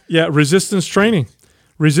they know? Yeah, resistance training.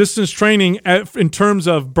 Resistance training in terms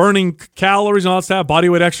of burning calories and all that stuff,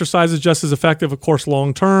 bodyweight exercise is just as effective, of course,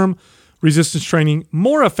 long term. Resistance training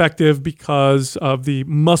more effective because of the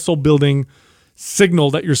muscle building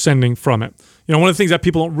signal that you're sending from it. You know, one of the things that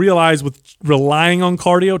people don't realize with relying on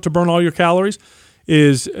cardio to burn all your calories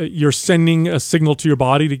is you're sending a signal to your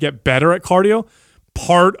body to get better at cardio.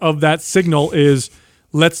 Part of that signal is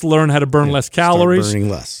let's learn how to burn less calories. Start burning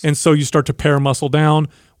less. And so you start to pare muscle down.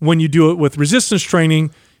 When you do it with resistance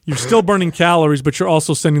training, you're still burning calories, but you're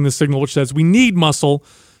also sending the signal which says we need muscle,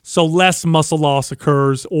 so less muscle loss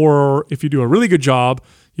occurs. Or if you do a really good job,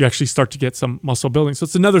 you actually start to get some muscle building. So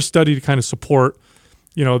it's another study to kind of support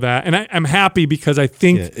that. And I'm happy because I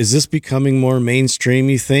think... Yeah. Is this becoming more mainstream,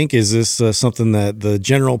 you think? Is this something that the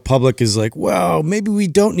general public is like, well, maybe we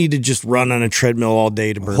don't need to just run on a treadmill all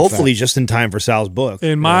day to burn Hopefully fat? just in time for Sal's book.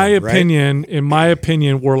 In my opinion,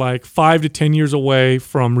 we're like 5 to 10 years away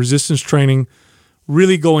from resistance training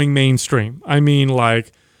really going mainstream. I mean,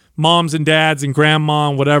 like moms and dads and grandma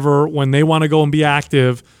and whatever, when they want to go and be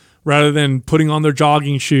active, rather than putting on their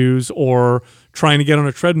jogging shoes or trying to get on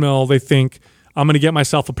a treadmill, they think, I'm going to get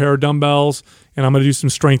myself a pair of dumbbells and I'm going to do some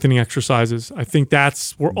strengthening exercises. I think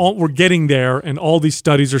we're getting there, and all these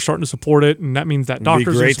studies are starting to support it, and that means that doctors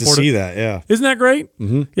It'd be great are support to see it. that. Yeah, isn't that great?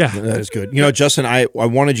 Mm-hmm. Yeah, that is good. Justin, I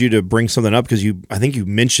wanted you to bring something up because I think you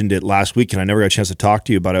mentioned it last week, and I never got a chance to talk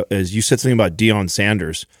to you about it. As you said something about Deion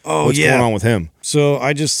Sanders. Oh, what's going on with him? So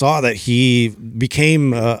I just saw that he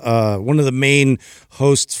became one of the main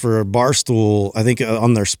hosts for Barstool, I think,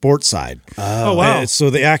 on their sports side. Oh, wow. So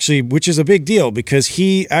they actually, which is a big deal because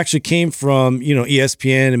he actually came from,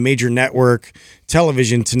 ESPN and major network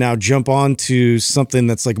television to now jump on to something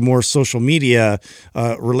that's like more social media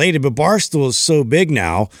related. But Barstool is so big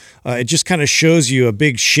now, it just kind of shows you a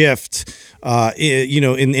big shift,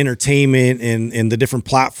 in entertainment and the different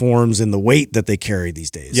platforms and the weight that they carry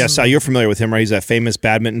these days. Yeah, Sal, you're familiar with him, right? He's that famous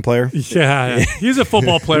badminton player. Yeah. He's a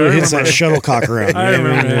football player. He hits that shuttlecock around. I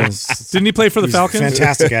remember him. Didn't he play for the Falcons?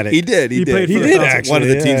 Fantastic at it. He did. He played for He the did Falcons. actually. One of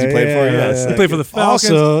the teams he played for. Yes. He played for the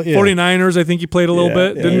Falcons, Also, yeah. 49ers. I think he played a little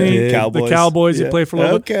bit, didn't he? Yeah. Cowboys. The Cowboys. He Yeah. played for a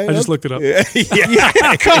little Okay. bit. I just looked it up. Yeah.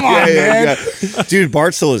 Come on, man. Yeah. Dude,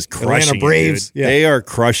 Barstool is crushing Atlanta Braves. it, dude. Yeah. They are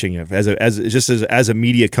crushing it as a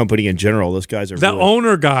media company in general. Those guys are That really,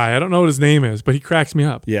 owner guy, I don't know what his name is, but he cracks me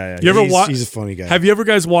up. Yeah. You ever watch? He's a funny guy. Have you ever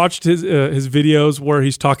guys watched his videos where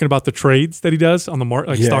he's talking about the trades that he does on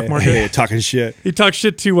the stock market? Yeah, talking shit. He talks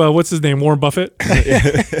shit to what's his name, Warren Buffett.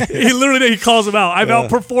 He calls him out. I've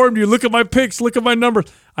outperformed you. Look at my picks. Look at my numbers.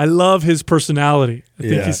 I love his personality. I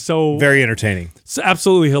think he's so very entertaining. It's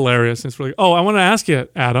absolutely hilarious. It's really. Oh, I want to ask you,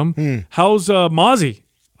 Adam. How's Mozzie?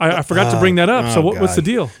 I forgot to bring that up. So what's the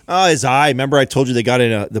deal? His eye. Remember, I told you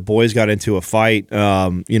the boys got into a fight,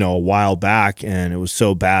 a while back, and it was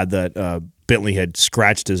so bad that Bentley had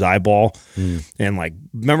scratched his eyeball. And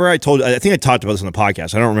remember, I think I talked about this on the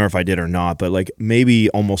podcast. I don't remember if I did or not, but maybe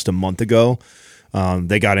almost a month ago,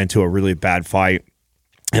 they got into a really bad fight.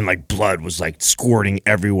 And blood was squirting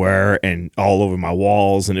everywhere and all over my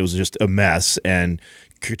walls, and it was just a mess. And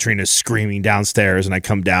Katrina's screaming downstairs, and I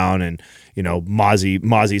come down, and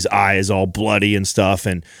Mozzie's eye is all bloody and stuff.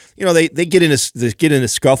 And they get into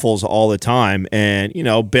scuffles all the time. And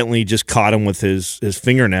Bentley just caught him with his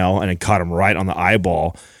fingernail, and it caught him right on the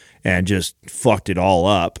eyeball, and just fucked it all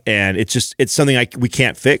up. And it's something we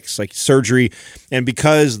can't fix, surgery. And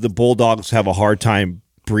because the Bulldogs have a hard time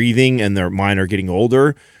breathing and their mine are getting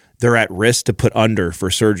older, they're at risk to put under for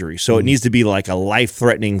surgery. So it needs to be like a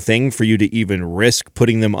life-threatening thing for you to even risk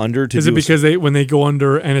putting them under. Is it because when they go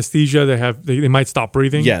under anesthesia, they might stop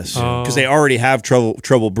breathing? Yes, because they already have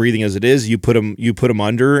trouble breathing as it is. You put them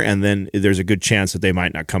under, and then there's a good chance that they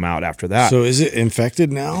might not come out after that. So is it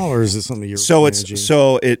infected now, or is it something you're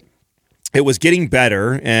managing? It was getting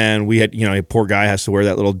better, and we had, a poor guy has to wear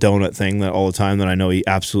that little donut thing that all the time that I know he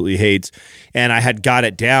absolutely hates. And I had got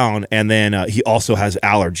it down, and then he also has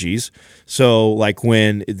allergies. So like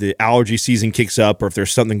when the allergy season kicks up, or if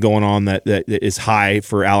there's something going on that is high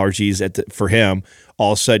for allergies for him,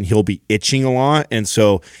 all of a sudden he'll be itching a lot. And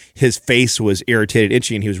so his face was irritated,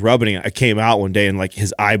 itching, and he was rubbing it. I came out one day and like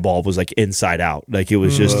his eyeball was like inside out. Like it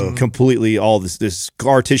was just completely all this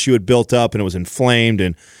scar tissue had built up and it was inflamed.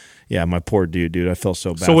 And yeah, my poor dude. I felt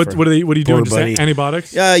so bad. So what are you doing? Just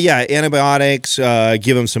antibiotics? Yeah, antibiotics.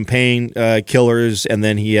 Give him some pain killers, and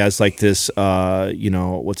then he has like this.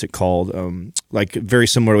 What's it called? Like very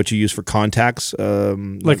similar to what you use for contacts.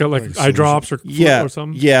 Like eye drops or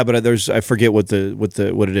something. Yeah, but I forget what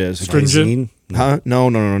it is. Astringent? Huh? No,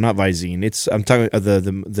 not Visine. I'm talking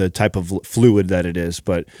the type of fluid that it is,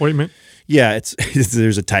 but ointment. Yeah,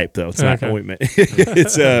 there's a type though. It's not ointment.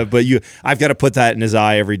 It's I've got to put that in his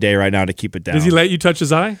eye every day right now to keep it down. Does he let you touch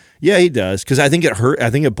his eye? Yeah, he does, because I think it hurt. I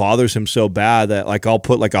think it bothers him so bad that like I'll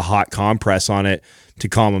put like a hot compress on it to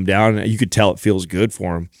calm him down. And you could tell it feels good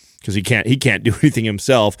for him because he can't do anything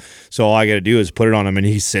himself. So all I got to do is put it on him, and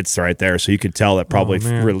he sits right there. So you could tell that probably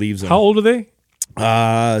relieves him. How old are they?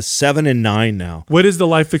 7 and 9 now. What is the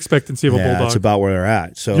life expectancy of a bulldog? That's about where they're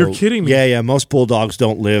at. So you're kidding me. Yeah. Most bulldogs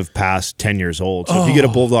don't live past 10 years old. So if you get a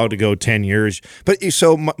bulldog to go 10 years, but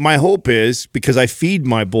so my hope is, because I feed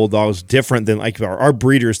my bulldogs different than like our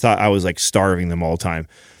breeders thought I was like starving them all the time.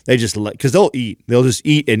 They just because they'll just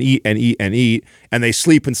eat and eat and eat and eat, and they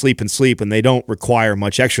sleep and sleep and sleep, and they don't require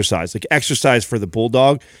much exercise. Like exercise for the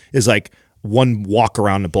bulldog is like one walk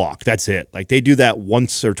around the block. That's it. Like they do that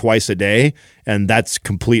once or twice a day, and that's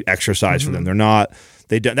complete exercise for them.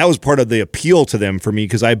 That was part of the appeal to them for me,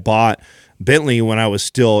 because I bought Bentley when I was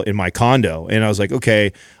still in my condo, and I was like,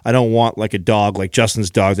 okay, I don't want like a dog like Justin's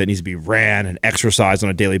dog that needs to be ran and exercised on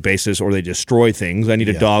a daily basis, or they destroy things. I need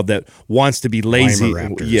a dog that wants to be lazy.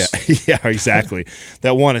 Yeah, exactly.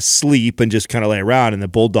 That want to sleep and just kind of lay around, and the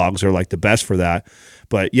bulldogs are like the best for that.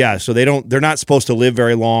 But yeah, so they're not supposed to live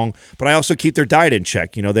very long, but I also keep their diet in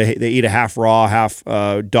check. They eat a half raw, half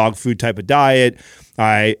dog food type of diet.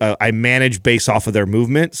 I manage based off of their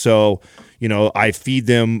movement. So, I feed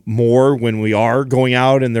them more when we are going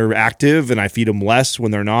out and they're active, and I feed them less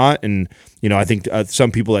when they're not. And, I think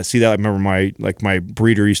some people that see that, I remember my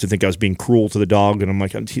breeder used to think I was being cruel to the dog. And I'm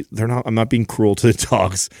like, I'm not being cruel to the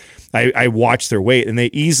dogs. I watch their weight, and they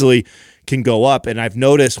easily can go up. And I've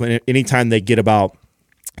noticed anytime they get about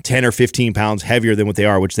 10 or 15 pounds heavier than what they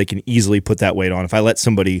are, which they can easily put that weight on. If I let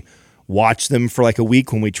somebody watch them for like a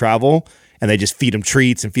week when we travel, and they just feed them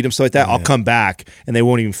treats and feed them stuff like that, I'll come back and they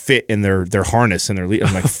won't even fit in their harness and their lead.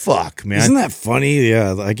 I'm like, fuck, man. Isn't that funny?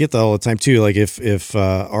 Yeah, I get that all the time too. Like if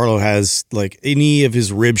Arlo has like any of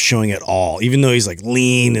his ribs showing at all, even though he's like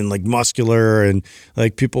lean and like muscular, and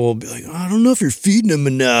like people will be like, I don't know if you're feeding him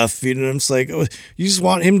enough. I'm just like, you just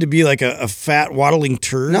want him to be like a fat waddling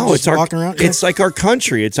turd. No, it's walking around. It's like our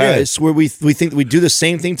country. It's where we think we do the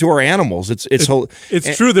same thing to our animals. It's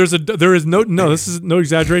true. This is no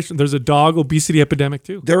exaggeration. There's a dog obesity epidemic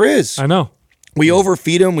too. There is. I know. We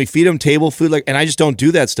overfeed them. We feed them table food, and I just don't do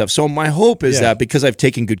that stuff. So my hope is that because I've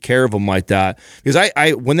taken good care of them like that, because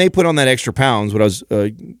I when they put on that extra pounds, what I was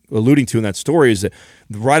alluding to in that story is that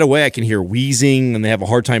right away I can hear wheezing, and they have a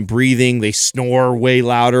hard time breathing. They snore way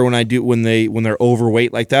louder when they're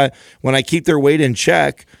overweight like that. When I keep their weight in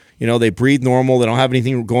check, they breathe normal. They don't have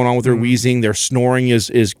anything going on with their wheezing. Their snoring is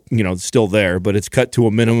still there, but it's cut to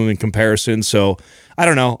a minimum in comparison. So I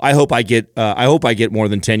don't know. I hope I get more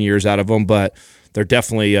than 10 years out of them, but they're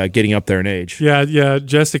definitely getting up there in age. Yeah.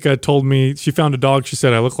 Jessica told me she found a dog she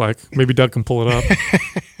said I look like. Maybe Doug can pull it up.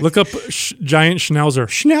 Look up giant schnauzer.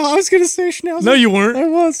 I was going to say schnauzer. No, you weren't. I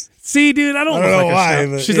was. See, dude, I don't know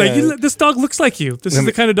why. She's like, this dog looks like you. This is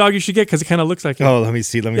the kind of dog you should get because it kind of looks like you. Oh, let me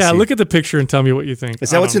see. Yeah, look at the picture and tell me what you think. Is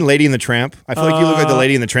that what's in Lady and the Tramp? I feel like you look like the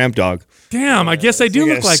Lady and the Tramp dog. Damn, I guess I do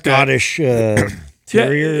look like Scottish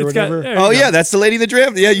terrier or whatever. Yeah, that's the Lady and the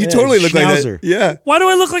Tramp. Yeah, you totally look like that. Yeah. Why do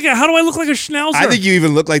I look like how do I look like a schnauzer? I think you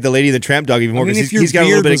even look like the Lady and the Tramp dog even more because he's got a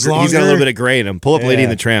little bit of gray in him. Pull up Lady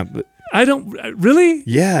and the Tramp. I don't really.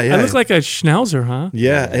 Yeah. I look like a schnauzer, huh?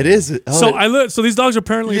 Yeah, it is. So these dogs are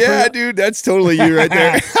apparently. Yeah, dude, that's totally you right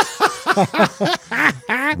there.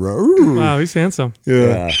 Wow, he's handsome.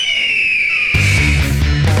 Yeah.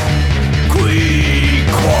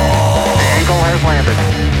 Queequeg. has landed.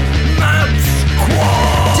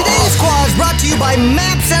 Today's squad is brought to you by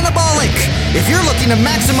MAPS Anabolic. If you're looking to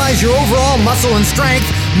maximize your overall muscle and strength,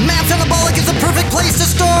 MAPS Anabolic is the perfect place to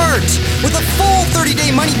start. With a full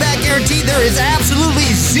 30-day money-back guarantee, there is absolutely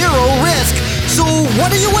zero risk. So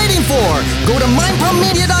what are you waiting for? Go to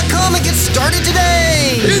mindpumpmedia.com and get started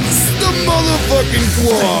today. It's the motherfucking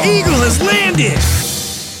quad. Eagle has landed.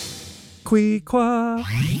 Quee-qua.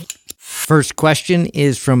 First question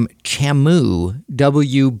is from Chamu,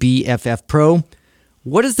 WBFF Pro.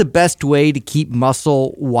 What is the best way to keep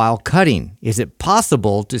muscle while cutting? Is it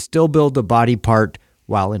possible to still build a body part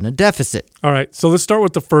while in a deficit? All right, so let's start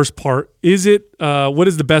with the first part. What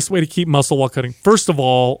is the best way to keep muscle while cutting? First of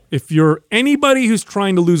all, if you're anybody who's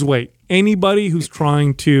trying to lose weight, anybody who's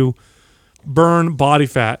trying to burn body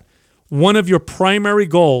fat, one of your primary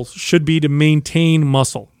goals should be to maintain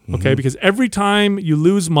muscle, okay? Because every time you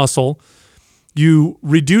lose muscle, you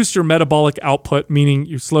reduce your metabolic output, meaning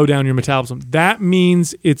you slow down your metabolism. That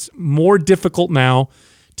means it's more difficult now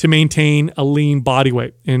to maintain a lean body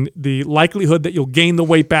weight. And the likelihood that you'll gain the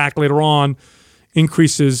weight back later on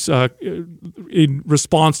increases in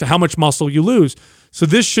response to how much muscle you lose. So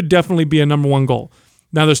this should definitely be a number one goal.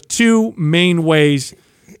 Now, there's two main ways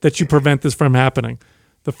that you prevent this from happening.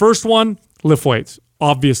 The first one, lift weights.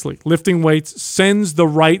 Obviously, lifting weights sends the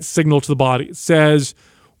right signal to the body. It says,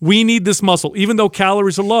 we need this muscle. Even though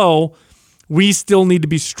calories are low, we still need to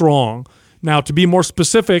be strong. Now, to be more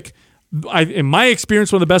specific, in my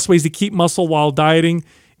experience, one of the best ways to keep muscle while dieting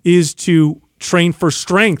is to train for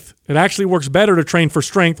strength. It actually works better to train for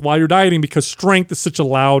strength while you're dieting because strength is such a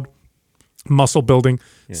loud muscle building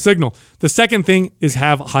signal. The second thing is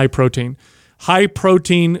have high protein. High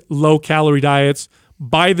protein, low calorie diets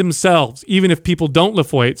by themselves, even if people don't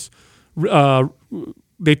lift weights,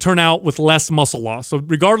 they turn out with less muscle loss. So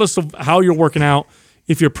regardless of how you're working out,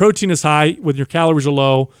 if your protein is high when your calories are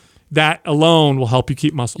low, that alone will help you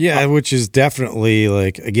keep muscle. Yeah, which is definitely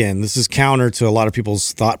like, again, this is counter to a lot of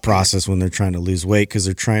people's thought process when they're trying to lose weight because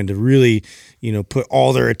they're trying to really, put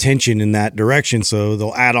all their attention in that direction. So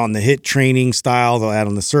they'll add on the HIIT training style, they'll add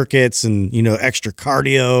on the circuits and, extra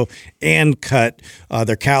cardio and cut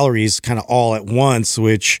their calories kind of all at once,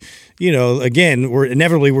 which, again, we're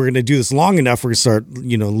going to do this long enough. We're going to start,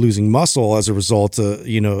 losing muscle as a result,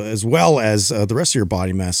 as well as the rest of your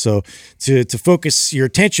body mass. So to focus your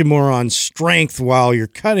attention more on strength while you're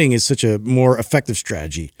cutting is such a more effective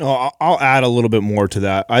strategy. I'll add a little bit more to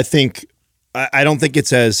that. I don't think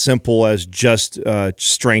it's as simple as just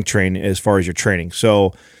strength training as far as your training.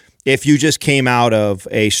 So if you just came out of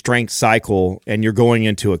a strength cycle and you're going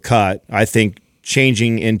into a cut, I think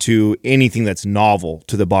changing into anything that's novel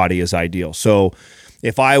to the body is ideal. So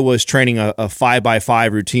if I was training a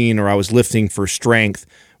 5x5 routine or I was lifting for strength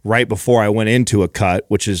right before I went into a cut,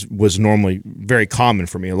 which was normally very common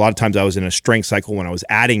for me. A lot of times I was in a strength cycle when I was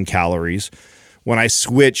adding calories. When I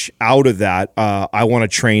switch out of that, I want to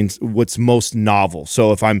train what's most novel.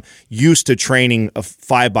 So if I'm used to training a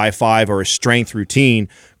 5x5 or a strength routine,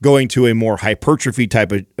 going to a more hypertrophy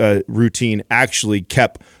type of routine actually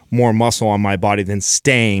kept more muscle on my body than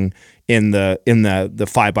staying in the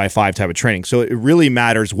 5x5 type of training. So it really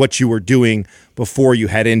matters what you were doing before you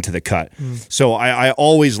head into the cut. So I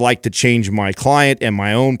always like to change my client and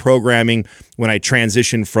my own programming when I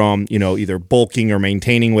transition from, either bulking or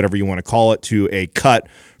maintaining, whatever you want to call it, to a cut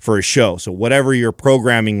for a show. So whatever your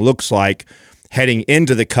programming looks like heading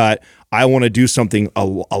into the cut, I want to do something a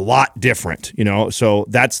lot different, So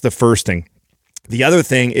that's the first thing. The other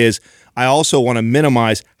thing is I also want to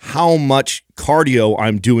minimize how much cardio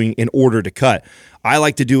I'm doing in order to cut. I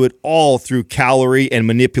like to do it all through calorie and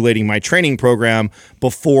manipulating my training program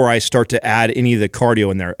before I start to add any of the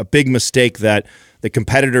cardio in there. A big mistake that the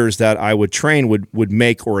competitors that I would train would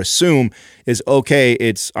make or assume is,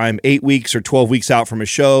 okay, I'm 8 weeks or 12 weeks out from a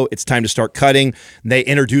show, it's time to start cutting. They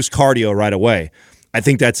introduce cardio right away. I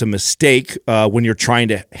think that's a mistake when you're trying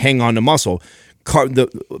to hang on to muscle.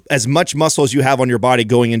 As much muscle as you have on your body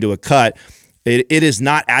going into a cut, it is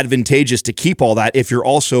not advantageous to keep all that if you're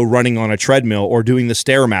also running on a treadmill or doing the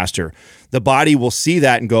Stairmaster. The body will see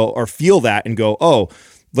that and go, or feel that and go, oh,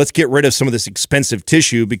 let's get rid of some of this expensive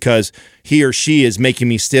tissue because he or she is making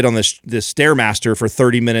me sit on this Stairmaster for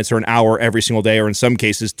 30 minutes or an hour every single day, or in some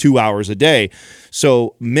cases 2 hours a day.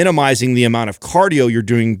 So minimizing the amount of cardio you're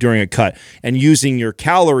doing during a cut and using your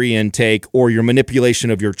calorie intake or your manipulation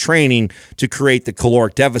of your training to create the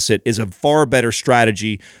caloric deficit is a far better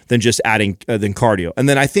strategy than just adding than cardio. And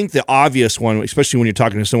then I think the obvious one, especially when you're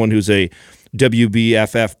talking to someone who's a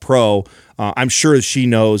WBFF pro, I'm sure she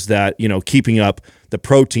knows that, keeping up the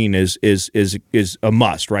protein is a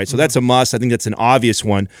must, right? So that's a must. I think that's an obvious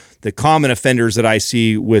one. The common offenders that I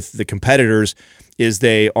see with the competitors is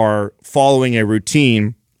they are following a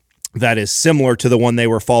routine that is similar to the one they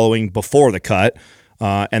were following before the cut.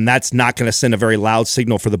 And that's not going to send a very loud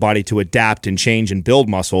signal for the body to adapt and change and build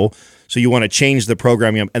muscle. So you want to change the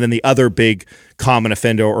programming. And then the other big common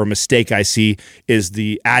offender or mistake I see is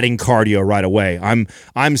the adding cardio right away.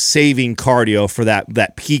 I'm saving cardio for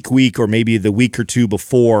that peak week or maybe the week or two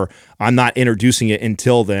before. I'm not introducing it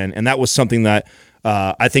until then. And that was something that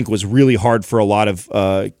I think was really hard for a lot of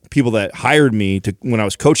people that hired me when I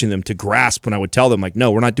was coaching them to grasp when I would tell them, like,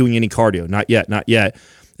 no, we're not doing any cardio. Not yet.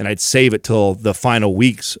 And I'd save it till the final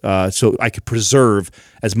weeks so I could preserve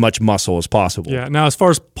as much muscle as possible. Yeah. Now, as far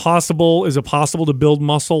as possible, is it possible to build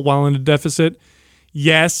muscle while in a deficit?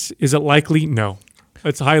 Yes. Is it likely? No.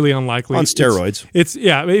 It's highly unlikely. On steroids. It's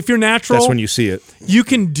if you're natural. That's when you see it. You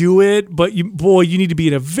can do it, but you need to be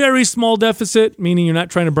in a very small deficit, meaning you're not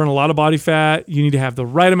trying to burn a lot of body fat. You need to have the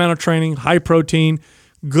right amount of training, high protein,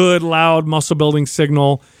 good, loud muscle building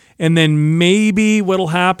signal. And then maybe what'll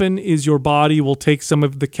happen is your body will take some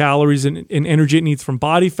of the calories and energy it needs from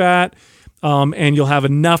body fat, and you'll have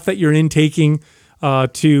enough that you're intaking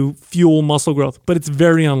to fuel muscle growth. But it's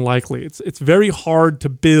very unlikely. It's very hard to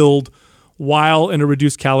build while in a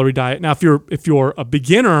reduced calorie diet. Now, if you're a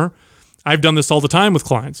beginner, I've done this all the time with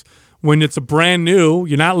clients. When it's a brand new,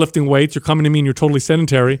 you're not lifting weights, you're coming to me and you're totally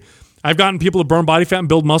sedentary. I've gotten people to burn body fat and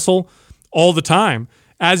build muscle all the time.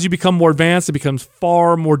 As you become more advanced, it becomes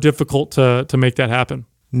far more difficult to make that happen.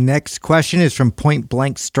 Next question is from Point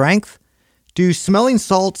Blank Strength. Do smelling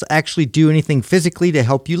salts actually do anything physically to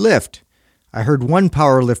help you lift? I heard one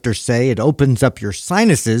power lifter say it opens up your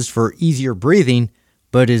sinuses for easier breathing,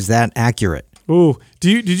 but is that accurate? Ooh,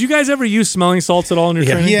 did you guys ever use smelling salts at all in your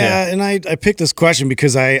training? Yeah, and I picked this question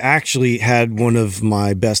because I actually had one of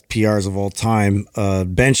my best PRs of all time,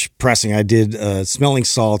 bench pressing. I did smelling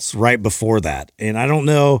salts right before that. And I don't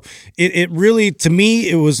know, it really, to me,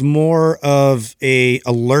 it was more of a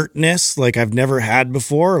alertness like I've never had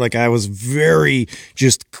before. Like I was very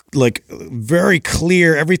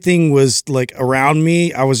clear. Everything was like around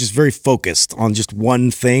me. I was just very focused on just one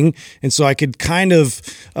thing. And so I could kind of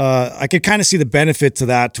see the benefit to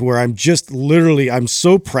that, to where I'm just literally, I'm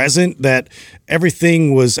so present that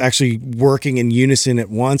everything was actually working in unison at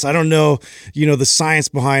once. I don't know, the science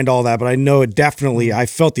behind all that, but I know it definitely, I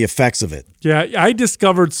felt the effects of it. Yeah, I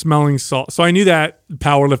discovered smelling salt. So I knew that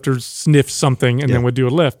powerlifters sniffed something and then would do a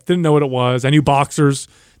lift. Didn't know what it was. I knew boxers,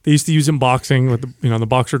 they used to use it in boxing with the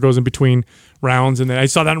boxer goes in between rounds. And then I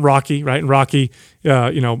saw that in Rocky, right? In Rocky,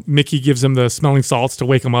 Mickey gives him the smelling salts to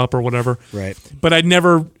wake him up or whatever. Right. But I'd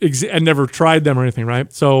never tried them or anything,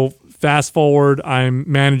 right? So fast forward, I'm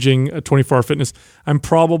managing a 24-hour fitness. I'm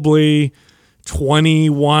probably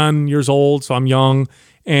 21 years old, so I'm young.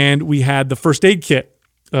 And we had the first aid kit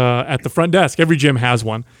at the front desk. Every gym has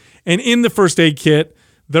one. And in the first aid kit,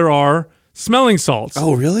 there are smelling salts.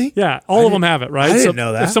 Oh, really? Yeah, all of them have it, right? I didn't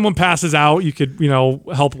know that. If someone passes out, you could,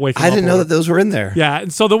 help wake them up. I didn't know that those were in there. Yeah,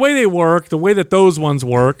 and so the way that those ones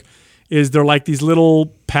work is they're like these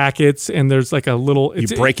little packets, and there's like a little... You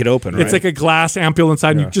break it open, right? It's like a glass ampule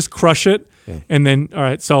inside, and you just crush it, and then, all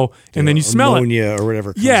right, so, and then you smell ammonia or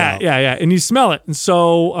whatever comes out. Yeah, and you smell it. And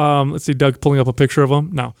so, let's see, Doug pulling up a picture of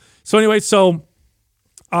them. No. So anyway,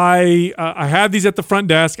 I had these at the front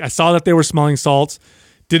desk. I saw that they were smelling salts.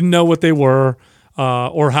 Didn't know what they were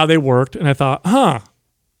or how they worked. And I thought,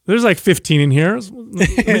 there's like 15 in here. I'm just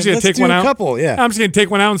going to take one out. Couple, yeah. I'm just going to take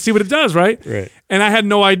one out and see what it does, right? Right. And I had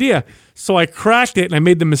no idea. So I cracked it, and I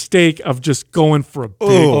made the mistake of just going for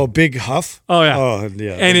a big huff? Oh, yeah. Oh,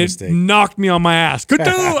 yeah. And it knocked me on my ass.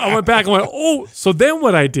 I went back and went, oh. So then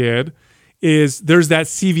what I did is there's that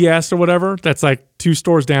CVS or whatever that's like 2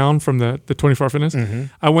 stores down from the 24-hour fitness. Mm-hmm.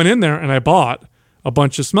 I went in there, and I bought a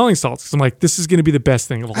bunch of smelling salts because I'm like, this is going to be the best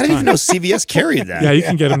thing of all time. I didn't even know CVS carried that. Yeah, you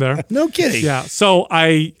can get them there. No kidding. Yeah. So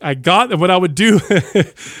I got what I would do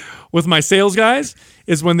with my sales guys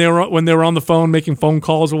is when they were on the phone making phone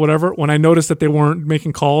calls or whatever. When I noticed that they weren't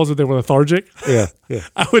making calls or they were lethargic,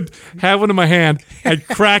 I would have one in my hand. I'd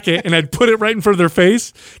crack it and I'd put it right in front of their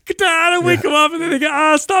face. I'd wake them up and then they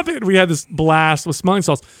go, stop it. And we had this blast with smelling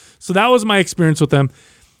salts. So that was my experience with them.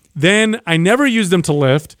 Then I never used them to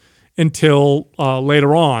lift until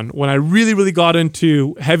later on when I really, really got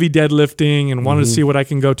into heavy deadlifting and wanted to see what I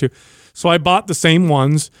can go to. So I bought the same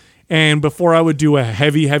ones, and before I would do a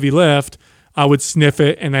heavy, heavy lift, I would sniff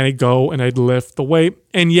it, and then I'd go and I'd lift the weight.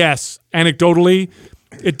 And yes, anecdotally,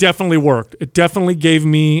 it definitely worked. It definitely gave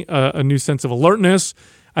me a new sense of alertness.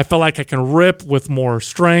 I felt like I can rip with more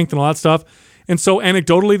strength and all that stuff. And so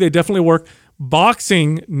anecdotally, they definitely work.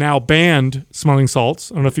 Boxing now banned smelling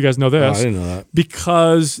salts. I don't know if you guys know this. I didn't know that.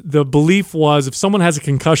 Because the belief was if someone has a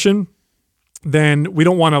concussion, then we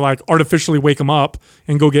don't want to like artificially wake them up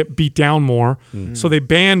and go get beat down more. So they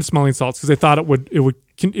banned smelling salts because they thought it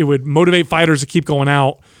would motivate fighters to keep going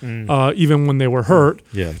out even when they were hurt.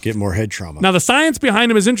 Yeah, get more head trauma. Now the science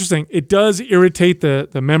behind them is interesting. It does irritate the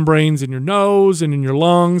membranes in your nose and in your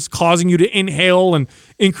lungs, causing you to inhale and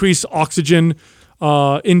increase oxygen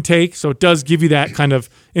intake. So it does give you that kind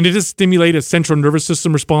of, and it does stimulate a central nervous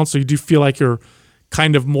system response. So you do feel like you're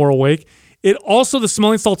kind of more awake. It also, the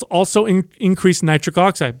smelling salts also increase nitric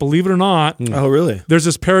oxide. Believe it or not. Oh, really? There's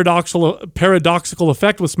this paradoxical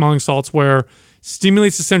effect with smelling salts where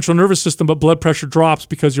stimulates the central nervous system, but blood pressure drops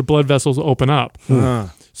because your blood vessels open up.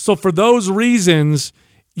 So for those reasons,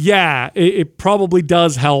 yeah, it probably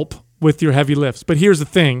does help with your heavy lifts. But here's the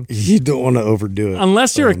thing: you don't want to overdo it.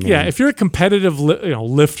 Unless you're if you're a competitive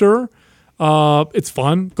lifter, it's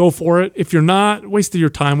fun. Go for it. If you're not, waste your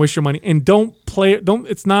time, waste your money, and don't play it.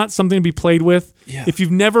 It's not something to be played with. Yeah. If you've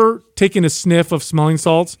never taken a sniff of smelling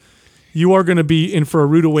salts, you are going to be in for a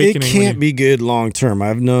rude awakening. It can't be good long term.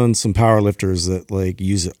 I've known some powerlifters that like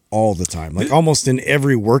use it all the time, like almost in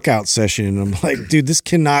every workout session. And I'm like, dude, this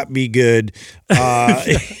cannot be good,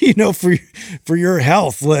 for your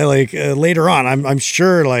health. Like later on, I'm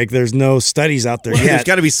sure like there's no studies out there yet. There's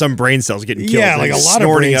got to be some brain cells getting killed. Yeah, like a lot of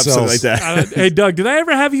snorting brain up something cells. like that. Hey, Doug, did I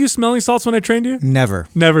ever have you use smelling salts when I trained you? Never.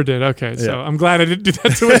 Never did. Okay, so I'm glad I didn't do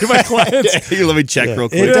that to any of my clients. Here, let me check real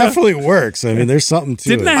quick. It definitely works. I mean, there's something to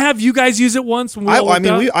Didn't it. I have you guys use it once? When we all worked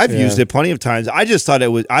out? I've used it plenty of times. I just thought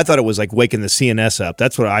I thought it was like waking the CNS up.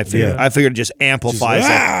 That's what I figured. Yeah. I figured it just amplifies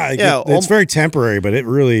it. It's very temporary, but it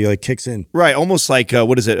really like kicks in. Right, almost like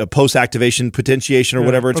what is it? A post-activation potentiation or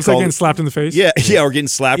whatever it's It's like called. getting slapped in the face. Yeah, or getting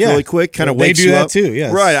slapped Yeah. really quick, kind of They wakes do you that up. too,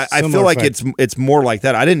 yes. Right, I feel Similar like effect. it's more like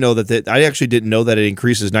that. I didn't know that. I actually didn't know that it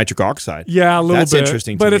increases nitric oxide. Yeah, a little That's bit.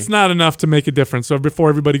 interesting to but me. it's not enough to make a difference. So before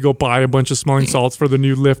everybody go buy a bunch of smelling salts for the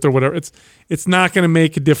new lift or whatever, it's not going to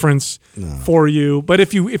make a difference for you. But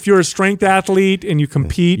if you're a strength athlete and you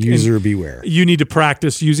compete, User and beware. you need to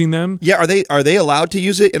practice using them. Yeah, are they allowed to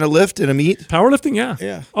use it in a lift in a meet? Powerlifting,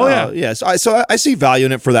 yeah. Oh yeah. Yeah. So I see value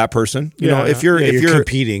in it for that person. You know, if you're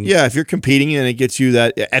competing. Yeah, if you're competing and it gets you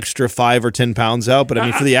that extra 5 or 10 pounds out. But I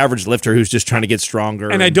mean, for the average lifter who's just trying to get stronger,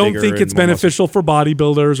 And I don't bigger think it's and more beneficial for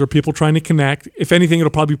bodybuilders or people trying to connect. If anything,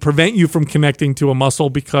 it'll probably prevent you from connecting to a muscle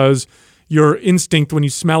because your instinct when you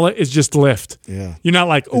smell it is just lift. Yeah. You're not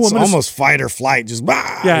like, It's almost fight or flight. Just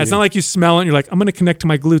yeah, it's not like you smell it and you're like, I'm going to connect to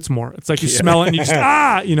my glutes more. It's like you smell it and you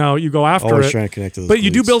just, you go after Always it. trying to connect to those But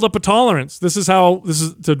you do glutes. build up a tolerance. This is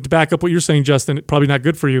to back up what you're saying, Justin, probably not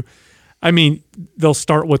good for you. I mean, they'll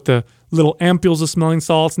start with the little ampules of smelling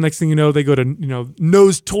salts. Next thing you know, they go to,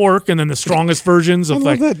 nose torque and then the strongest versions I of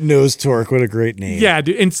love like, that nose torque. What a great name. yeah,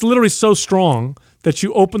 dude. And it's literally so strong that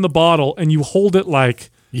you open the bottle and you hold it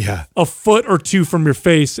like, Yeah. a foot or two from your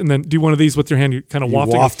face, and then do one of these with your hand. You kind of You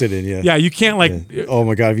waft it in, yeah. Yeah, you can't like. Yeah. Oh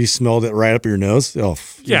my God, have you smelled it right up your nose? Oh,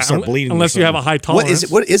 you start bleeding. unless you have a high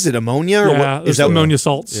tolerance. What is it? Ammonia? Or Yeah, what there's ammonia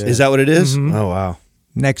salts. Is that what it is? Oh wow.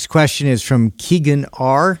 Next question is from Keegan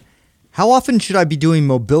R. How often should I be doing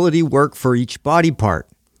mobility work for each body part?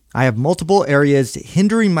 I have multiple areas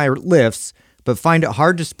hindering my lifts, but find it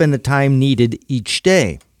hard to spend the time needed each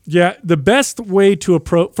day. Yeah, the best way to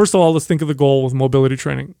approach, first of all, let's think of the goal with mobility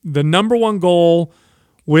training. The number one goal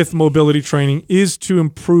with mobility training is to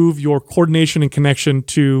improve your coordination and connection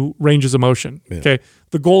to ranges of motion. Yeah. Okay.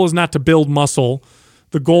 The goal is not to build muscle.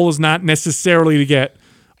 The goal is not necessarily to get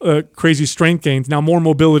crazy strength gains. Now, more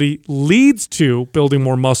mobility leads to building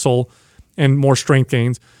more muscle and more strength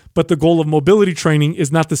gains. But the goal of mobility training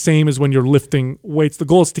is not the same as when you're lifting weights. The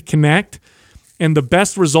goal is to connect. And the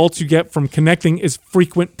best results you get from connecting is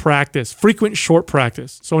frequent practice, frequent short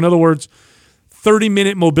practice. So in other words,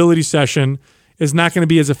 30-minute mobility session is not going to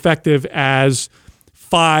be as effective as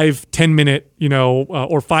 5 10-minute,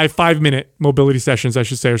 or 5-minute mobility sessions, I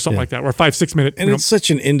should say, or something like that, or 5-6 minute. And it's such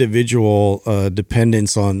an individual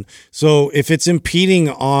dependence on. So if it's impeding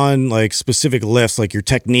on like specific lifts, like your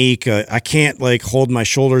technique, I can't like hold my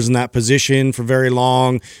shoulders in that position for very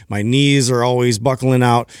long. My knees are always buckling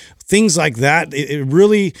out. Things like that, it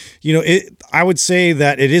really, I would say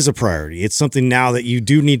that it is a priority. It's something now that you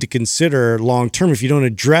do need to consider long term. If you don't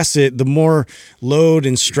address it, the more load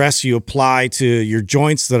and stress you apply to your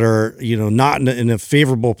joints that are, not in a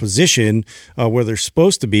favorable position where they're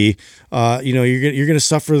supposed to be, you're going to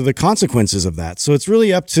suffer the consequences of that. So it's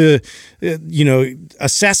really up to,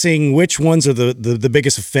 assessing which ones are the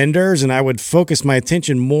biggest offenders. And I would focus my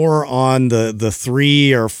attention more on the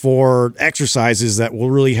 3 or 4 exercises that will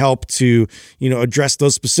really help help to, address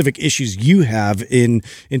those specific issues you have in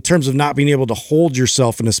terms of not being able to hold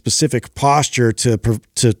yourself in a specific posture to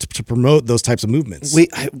promote those types of movements.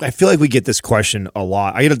 I feel like we get this question a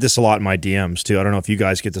lot. I get this a lot in my DMs too. I don't know if you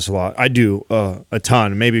guys get this a lot. I do a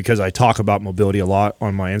ton, maybe because I talk about mobility a lot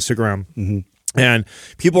on my Instagram. Mm-hmm. And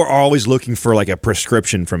people are always looking for like a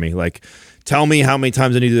prescription from me. Like, tell me how many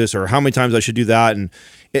times I need to do this or how many times I should do that. And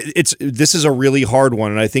this is a really hard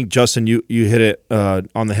one. And I think, Justin, you hit it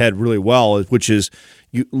on the head really well, which is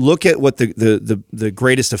you look at what the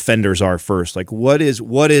greatest offenders are first. Like what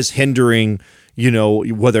is hindering,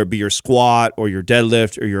 whether it be your squat or your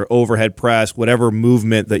deadlift or your overhead press, whatever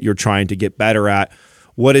movement that you're trying to get better at.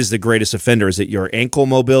 What is the greatest offender? Is it your ankle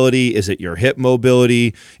mobility? Is it your hip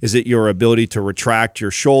mobility? Is it your ability to retract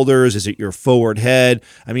your shoulders? Is it your forward head?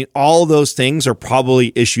 I mean, all those things are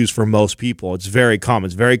probably issues for most people. It's very common.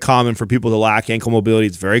 It's very common for people to lack ankle mobility.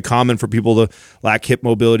 It's very common for people to lack hip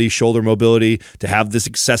mobility, shoulder mobility, to have this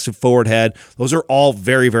excessive forward head. Those are all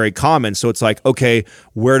very, very common. So it's like, okay,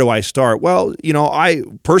 where do I start? Well, I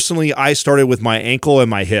started with my ankle and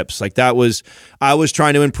my hips. Like I was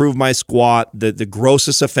trying to improve my squat. The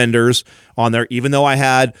grossest offenders on there, even though I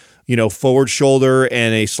had forward shoulder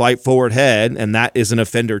and a slight forward head, and that is an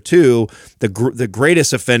offender too. The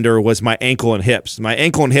greatest offender was my ankle and hips. My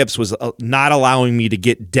ankle and hips was not allowing me to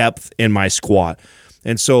get depth in my squat.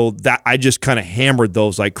 And so that I just kind of hammered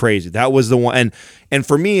those like crazy. That was the one. And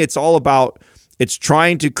for me, it's all about, it's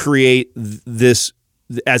trying to create this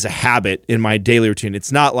as a habit in my daily routine.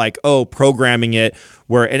 It's not like, programming it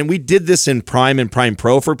and we did this in Prime and Prime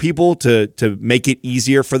Pro for people to make it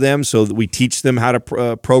easier for them so that we teach them how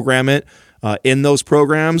to program it in those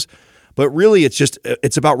programs. But really,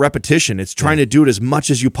 it's about repetition. It's trying to do it as much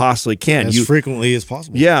as you possibly can. As frequently as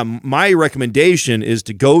possible. Yeah. My recommendation is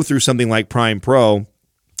to go through something like Prime Pro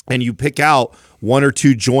and you pick out one or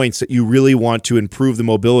two joints that you really want to improve the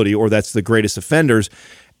mobility, or that's the greatest offenders.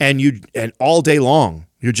 And all day long,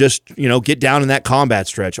 you just, get down in that combat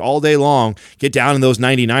stretch all day long, get down in those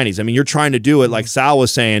 90-90s. I mean, you're trying to do it like Sal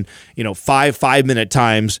was saying, 5-minute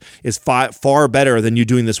times is far better than you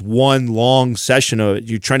doing this one long session of it.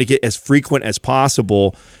 You're trying to get as frequent as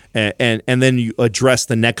possible and then you address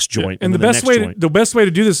the next joint. And the best way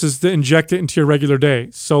to do this is to inject it into your regular day.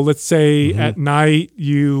 So let's say at night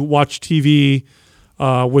you watch TV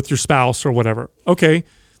with your spouse or whatever. Okay,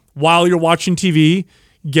 while you're watching TV,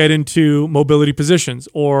 get into mobility positions,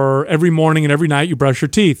 or every morning and every night you brush your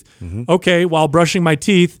teeth. Mm-hmm. Okay, while brushing my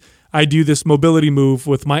teeth, I do this mobility move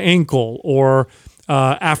with my ankle, or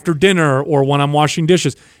after dinner, or when I'm washing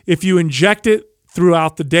dishes. If you inject it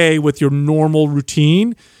throughout the day with your normal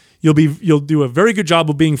routine, you'll do a very good job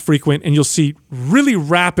of being frequent, and you'll see really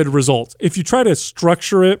rapid results. If you try to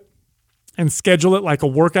structure it and schedule it like a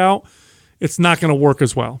workout, it's not going to work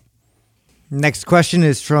as well. Next question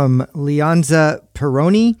is from Leonza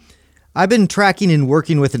Peroni. I've been tracking and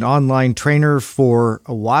working with an online trainer for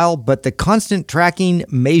a while, but the constant tracking,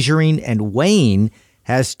 measuring, and weighing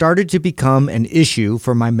has started to become an issue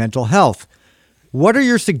for my mental health. What are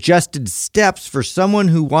your suggested steps for someone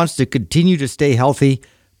who wants to continue to stay healthy,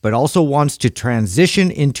 but also wants to transition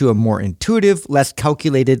into a more intuitive, less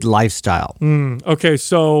calculated lifestyle? Okay,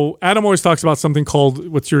 so Adam always talks about something called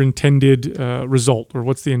what's your intended result, or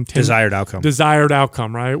what's the desired outcome. Desired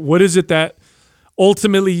outcome, right? What is it that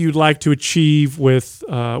ultimately you'd like to achieve with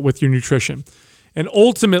your nutrition? And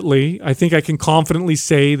ultimately, I think I can confidently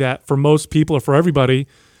say that for most people, or for everybody,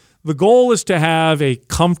 the goal is to have a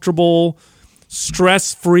comfortable,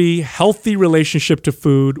 stress-free, healthy relationship to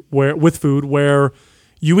food, where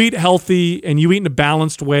you eat healthy and you eat in a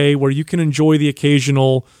balanced way, where you can enjoy the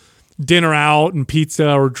occasional dinner out and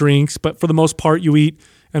pizza or drinks, but for the most part, you eat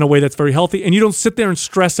in a way that's very healthy, and you don't sit there and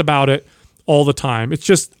stress about it all the time. It's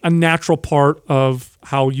just a natural part of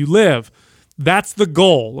how you live. That's the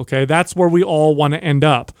goal, okay? That's where we all want to end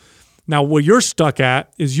up. Now, what you're stuck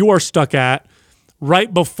at is you are stuck at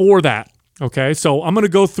right before that, okay? So I'm going to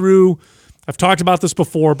go through, I've talked about this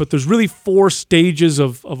before, but there's really 4 stages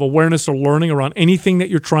of awareness or learning around anything that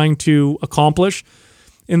you're trying to accomplish.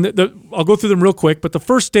 And I'll go through them real quick, but the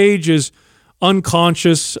first stage is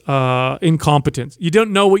unconscious incompetence. You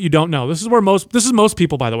don't know what you don't know. This is most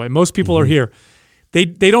people, by the way. Most people are here. They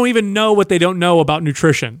don't even know what they don't know about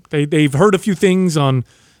nutrition. They've heard a few things on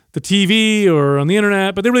the TV or on the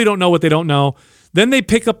internet, but they really don't know what they don't know. Then they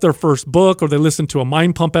pick up their first book, or they listen to a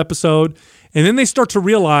Mind Pump episode, and then they start to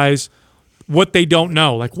realize what they don't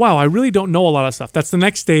know. Like, wow, I really don't know a lot of stuff. That's the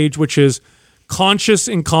next stage, which is conscious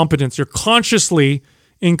incompetence. You're consciously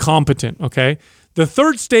incompetent, okay? The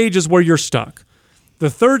third stage is where you're stuck. The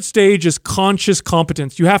third stage is conscious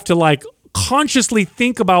competence. You have to consciously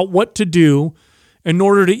think about what to do in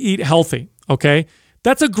order to eat healthy, okay?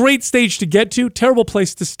 That's a great stage to get to, terrible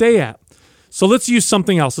place to stay at. So let's use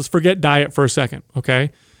something else. Let's forget diet for a second,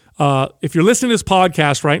 okay? If you're listening to this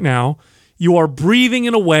podcast right now, you are breathing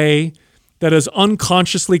in a way that is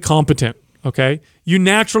unconsciously competent, okay? You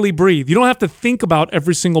naturally breathe. You don't have to think about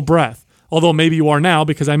every single breath, although maybe you are now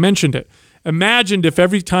because I mentioned it. Imagine if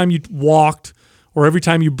every time you walked or every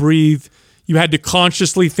time you breathed, you had to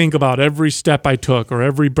consciously think about every step I took or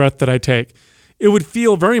every breath that I take. It would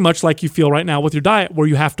feel very much like you feel right now with your diet, where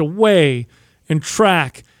you have to weigh and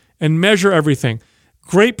track and measure everything.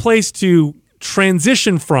 Great place to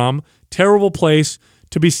transition from, terrible place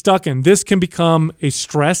to be stuck in. This can become a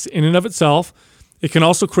stress in and of itself. It can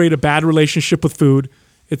also create a bad relationship with food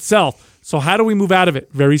itself. So how do we move out of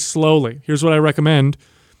it? Very slowly. Here's what I recommend.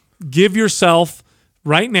 Give yourself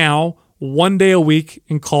right now 1 day a week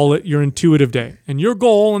and call it your intuitive day. And your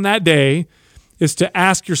goal in that day is to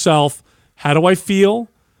ask yourself, how do I feel?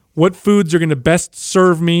 What foods are going to best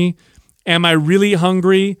serve me? Am I really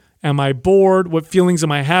hungry? Am I bored? What feelings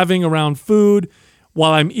am I having around food?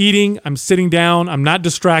 While I'm eating, I'm sitting down. I'm not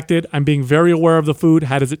distracted. I'm being very aware of the food.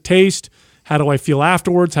 How does it taste? How do I feel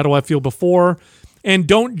afterwards? How do I feel before? And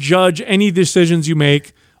don't judge any decisions you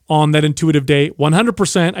make on that intuitive day.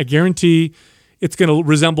 100%, I guarantee it's going to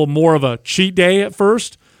resemble more of a cheat day at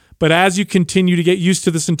first. But as you continue to get used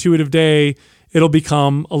to this intuitive day, it'll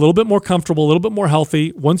become a little bit more comfortable, a little bit more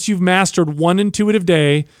healthy. Once you've mastered one intuitive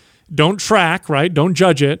day, don't track, right? Don't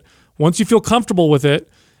judge it. Once you feel comfortable with it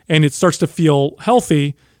and it starts to feel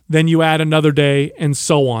healthy, then you add another day and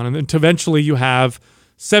so on. And then eventually you have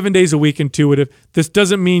 7 days a week intuitive. This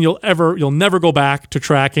doesn't mean you'll never go back to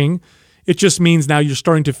tracking. It just means now you're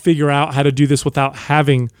starting to figure out how to do this without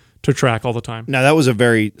having to track all the time. Now, that was a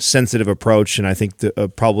very sensitive approach, and I think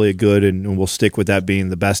probably a good, and we'll stick with that being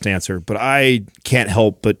the best answer. But I can't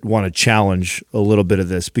help but want to challenge a little bit of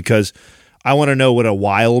this, because I want to know what a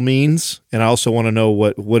while means, and I also want to know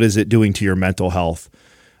what is it doing to your mental health.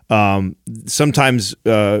 Sometimes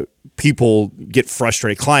people get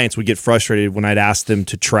frustrated. Clients would get frustrated when I'd ask them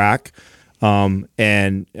to track.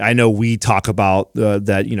 And I know we talk about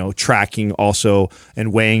that, tracking also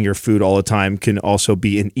and weighing your food all the time can also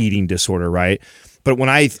be an eating disorder, right? But when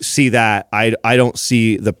I see that, I don't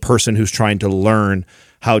see the person who's trying to learn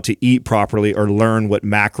how to eat properly or learn what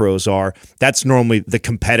macros are. That's normally the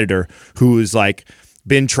competitor who is like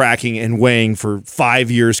been tracking and weighing for 5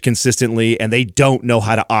 years consistently, and they don't know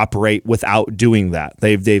how to operate without doing that.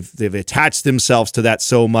 They've attached themselves to that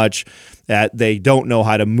so much that they don't know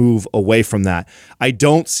how to move away from that. I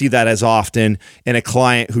don't see that as often in a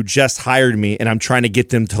client who just hired me and I'm trying to get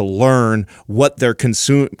them to learn what they're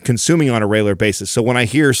consuming on a regular basis. So when I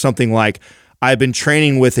hear something like, I've been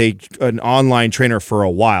training with an online trainer for a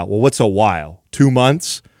while. Well, what's a while? 2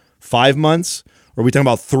 months? 5 months? Or are we talking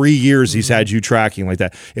about 3 years he's had you tracking like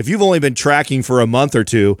that? If you've only been tracking for a month or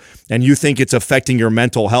two and you think it's affecting your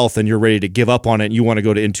mental health and you're ready to give up on it and you want to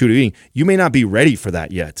go to intuitive eating, you may not be ready for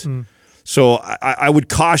that yet. So I would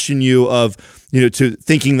caution you of, to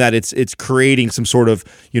thinking that it's creating some sort of,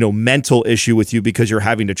 mental issue with you because you're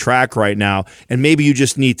having to track right now. And maybe you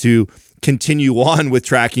just need to continue on with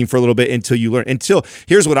tracking for a little bit until you learn.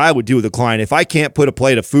 Here's what I would do with a client. If I can't put a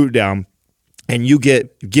plate of food down, and you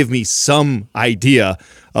give me some idea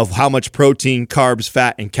of how much protein, carbs,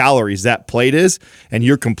 fat, and calories that plate is, and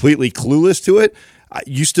you're completely clueless to it,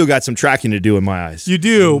 you still got some tracking to do in my eyes. You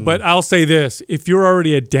do, but I'll say this. If you're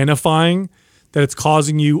already identifying that it's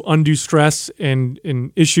causing you undue stress and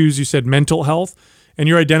issues, you said mental health, and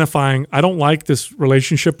you're identifying, I don't like this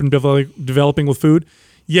relationship and developing with food,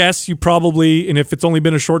 yes, you probably, and if it's only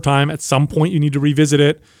been a short time, at some point you need to revisit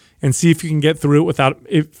it and see if you can get through it without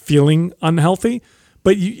it feeling unhealthy.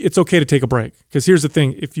 But it's okay to take a break. Because here's the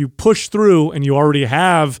thing. If you push through and you already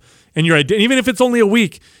have, and even if it's only a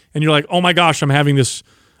week, and you're like, oh my gosh, I'm having this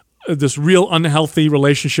real unhealthy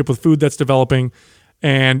relationship with food that's developing,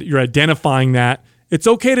 and you're identifying that, it's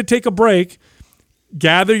okay to take a break,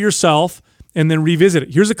 gather yourself, and then revisit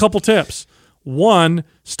it. Here's a couple tips. 1,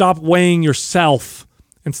 stop weighing yourself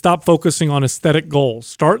and stop focusing on aesthetic goals.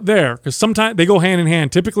 Start there, because sometimes they go hand in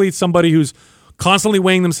hand. Typically, it's somebody who's constantly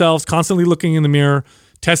weighing themselves, constantly looking in the mirror,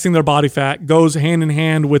 testing their body fat, goes hand in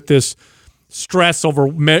hand with this stress over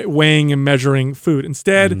weighing and measuring food.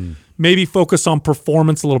 Instead, maybe focus on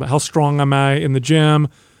performance a little bit. How strong am I in the gym?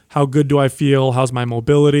 How good do I feel? How's my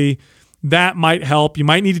mobility? That might help. You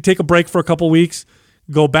might need to take a break for a couple weeks,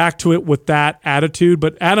 go back to it with that attitude.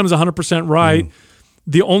 But Adam's 100% right.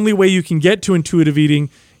 The only way you can get to intuitive eating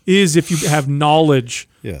is if you have knowledge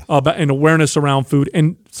about and awareness around food.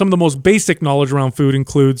 And some of the most basic knowledge around food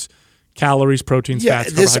includes calories, proteins, fats,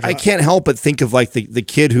 I carbohydrates. can't help but think of like the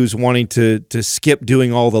kid who's wanting to skip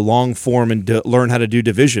doing all the long form and learn how to do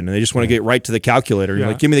division, and they just want to get right to the calculator. You're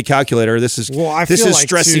like, give me the calculator. This is I feel like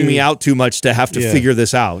stressing me out too much to have to figure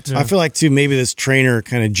this out. I feel like too maybe this trainer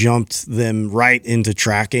kind of jumped them right into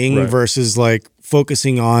tracking versus like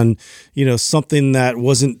focusing on, something that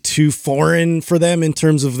wasn't too foreign for them in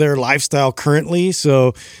terms of their lifestyle currently.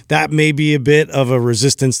 So that may be a bit of a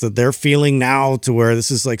resistance that they're feeling now, to where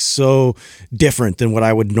this is like so different than what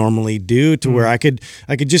I would normally do, to where I could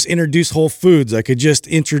just introduce whole foods. I could just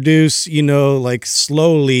introduce, like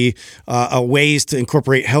slowly ways to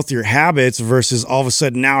incorporate healthier habits, versus all of a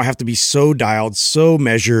sudden now I have to be so dialed, so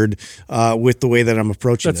measured with the way that I'm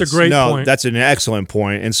approaching That's a great point. That's an excellent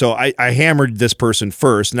point. And so I hammered this person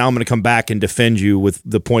first. Now I'm going to come back and defend you with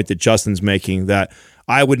the point that Justin's making, that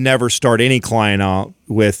I would never start any client out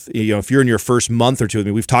with, if you're in your first month or two with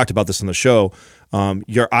me, we've talked about this on the show.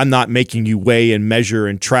 I'm not making you weigh and measure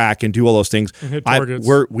and track and do all those things. And hit targets.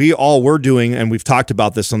 We're doing, and we've talked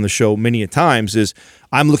about this on the show many a times, is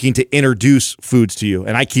I'm looking to introduce foods to you,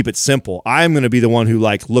 and I keep it simple. I'm going to be the one who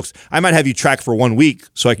looks. I might have you track for 1 week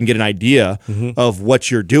so I can get an idea of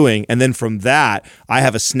what you're doing, and then from that, I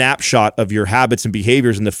have a snapshot of your habits and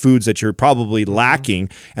behaviors and the foods that you're probably lacking,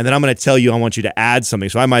 and then I'm going to tell you I want you to add something.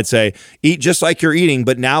 So I might say, eat just like you're eating,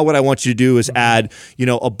 but now what I want you to do is add,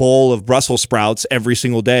 a bowl of Brussels sprouts every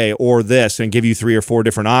single day, or this, and give you 3 or 4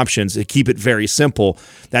 different options to keep it very simple.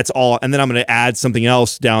 That's all, and then I'm going to add something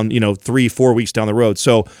else down, 3-4 weeks down the road.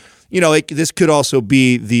 So, this could also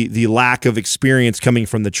be the lack of experience coming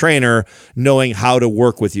from the trainer, knowing how to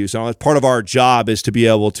work with you. So part of our job is to be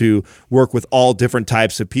able to work with all different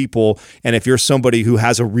types of people. And if you're somebody who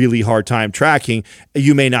has a really hard time tracking,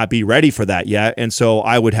 you may not be ready for that yet. And so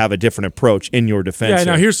I would have a different approach in your defense.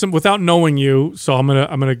 Yeah, now here's some, without knowing you, so I'm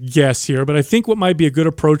gonna guess here, but I think what might be a good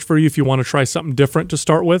approach for you if you want to try something different to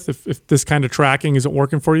start with, if this kind of tracking isn't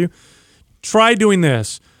working for you, try doing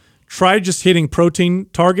this. Try just hitting protein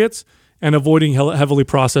targets and avoiding heavily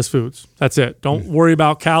processed foods. That's it. Don't worry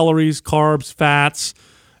about calories, carbs, fats,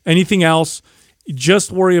 anything else.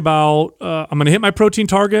 Just worry about, I'm going to hit my protein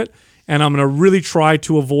target, and I'm going to really try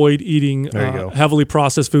to avoid eating heavily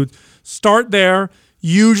processed foods. Start there.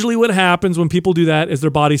 Usually what happens when people do that is their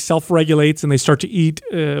body self-regulates and they start to eat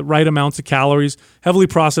right amounts of calories. Heavily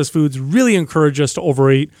processed foods really encourage us to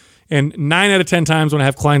overeat. And 9 out of 10 times when I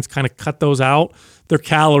have clients kind of cut those out, their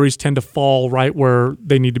calories tend to fall right where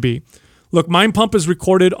they need to be. Look, Mind Pump is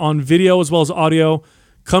recorded on video as well as audio.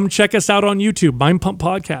 Come check us out on YouTube, Mind Pump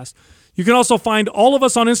Podcast. You can also find all of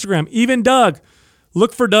us on Instagram, even Doug.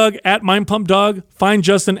 Look for Doug at Mind Pump Doug. Find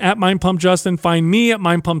Justin at Mind Pump Justin. Find me at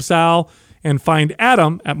Mind Pump Sal. And find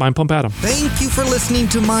Adam at Mind Pump Adam. Thank you for listening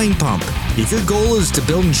to Mind Pump. If your goal is to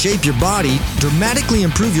build and shape your body, dramatically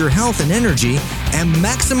improve your health and energy, and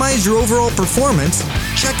maximize your overall performance,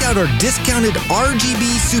 check out our discounted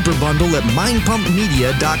RGB Super Bundle at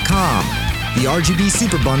mindpumpmedia.com. The RGB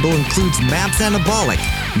Super Bundle includes MAPS Anabolic,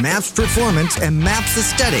 MAPS Performance, and MAPS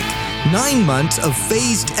Aesthetic. 9 months of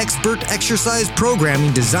phased expert exercise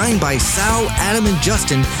programming designed by Sal, Adam, and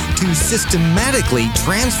Justin to systematically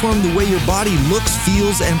transform the way your body looks,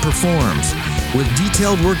 feels, and performs. With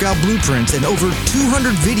detailed workout blueprints and over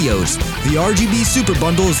 200 videos, the RGB Super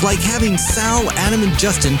Bundle is like having Sal, Adam, and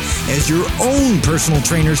Justin as your own personal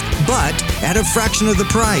trainers, but at a fraction of the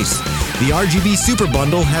price. The RGB Super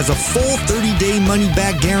Bundle has a full 30-day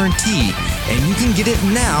money-back guarantee, and you can get it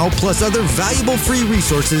now plus other valuable free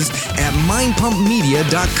resources at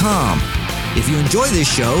mindpumpmedia.com. If you enjoy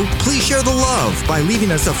this show, please share the love by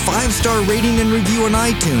leaving us a 5-star rating and review on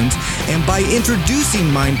iTunes and by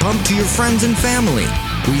introducing Mind Pump to your friends and family.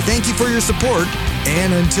 We thank you for your support,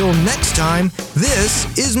 and until next time, this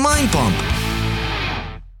is Mind Pump.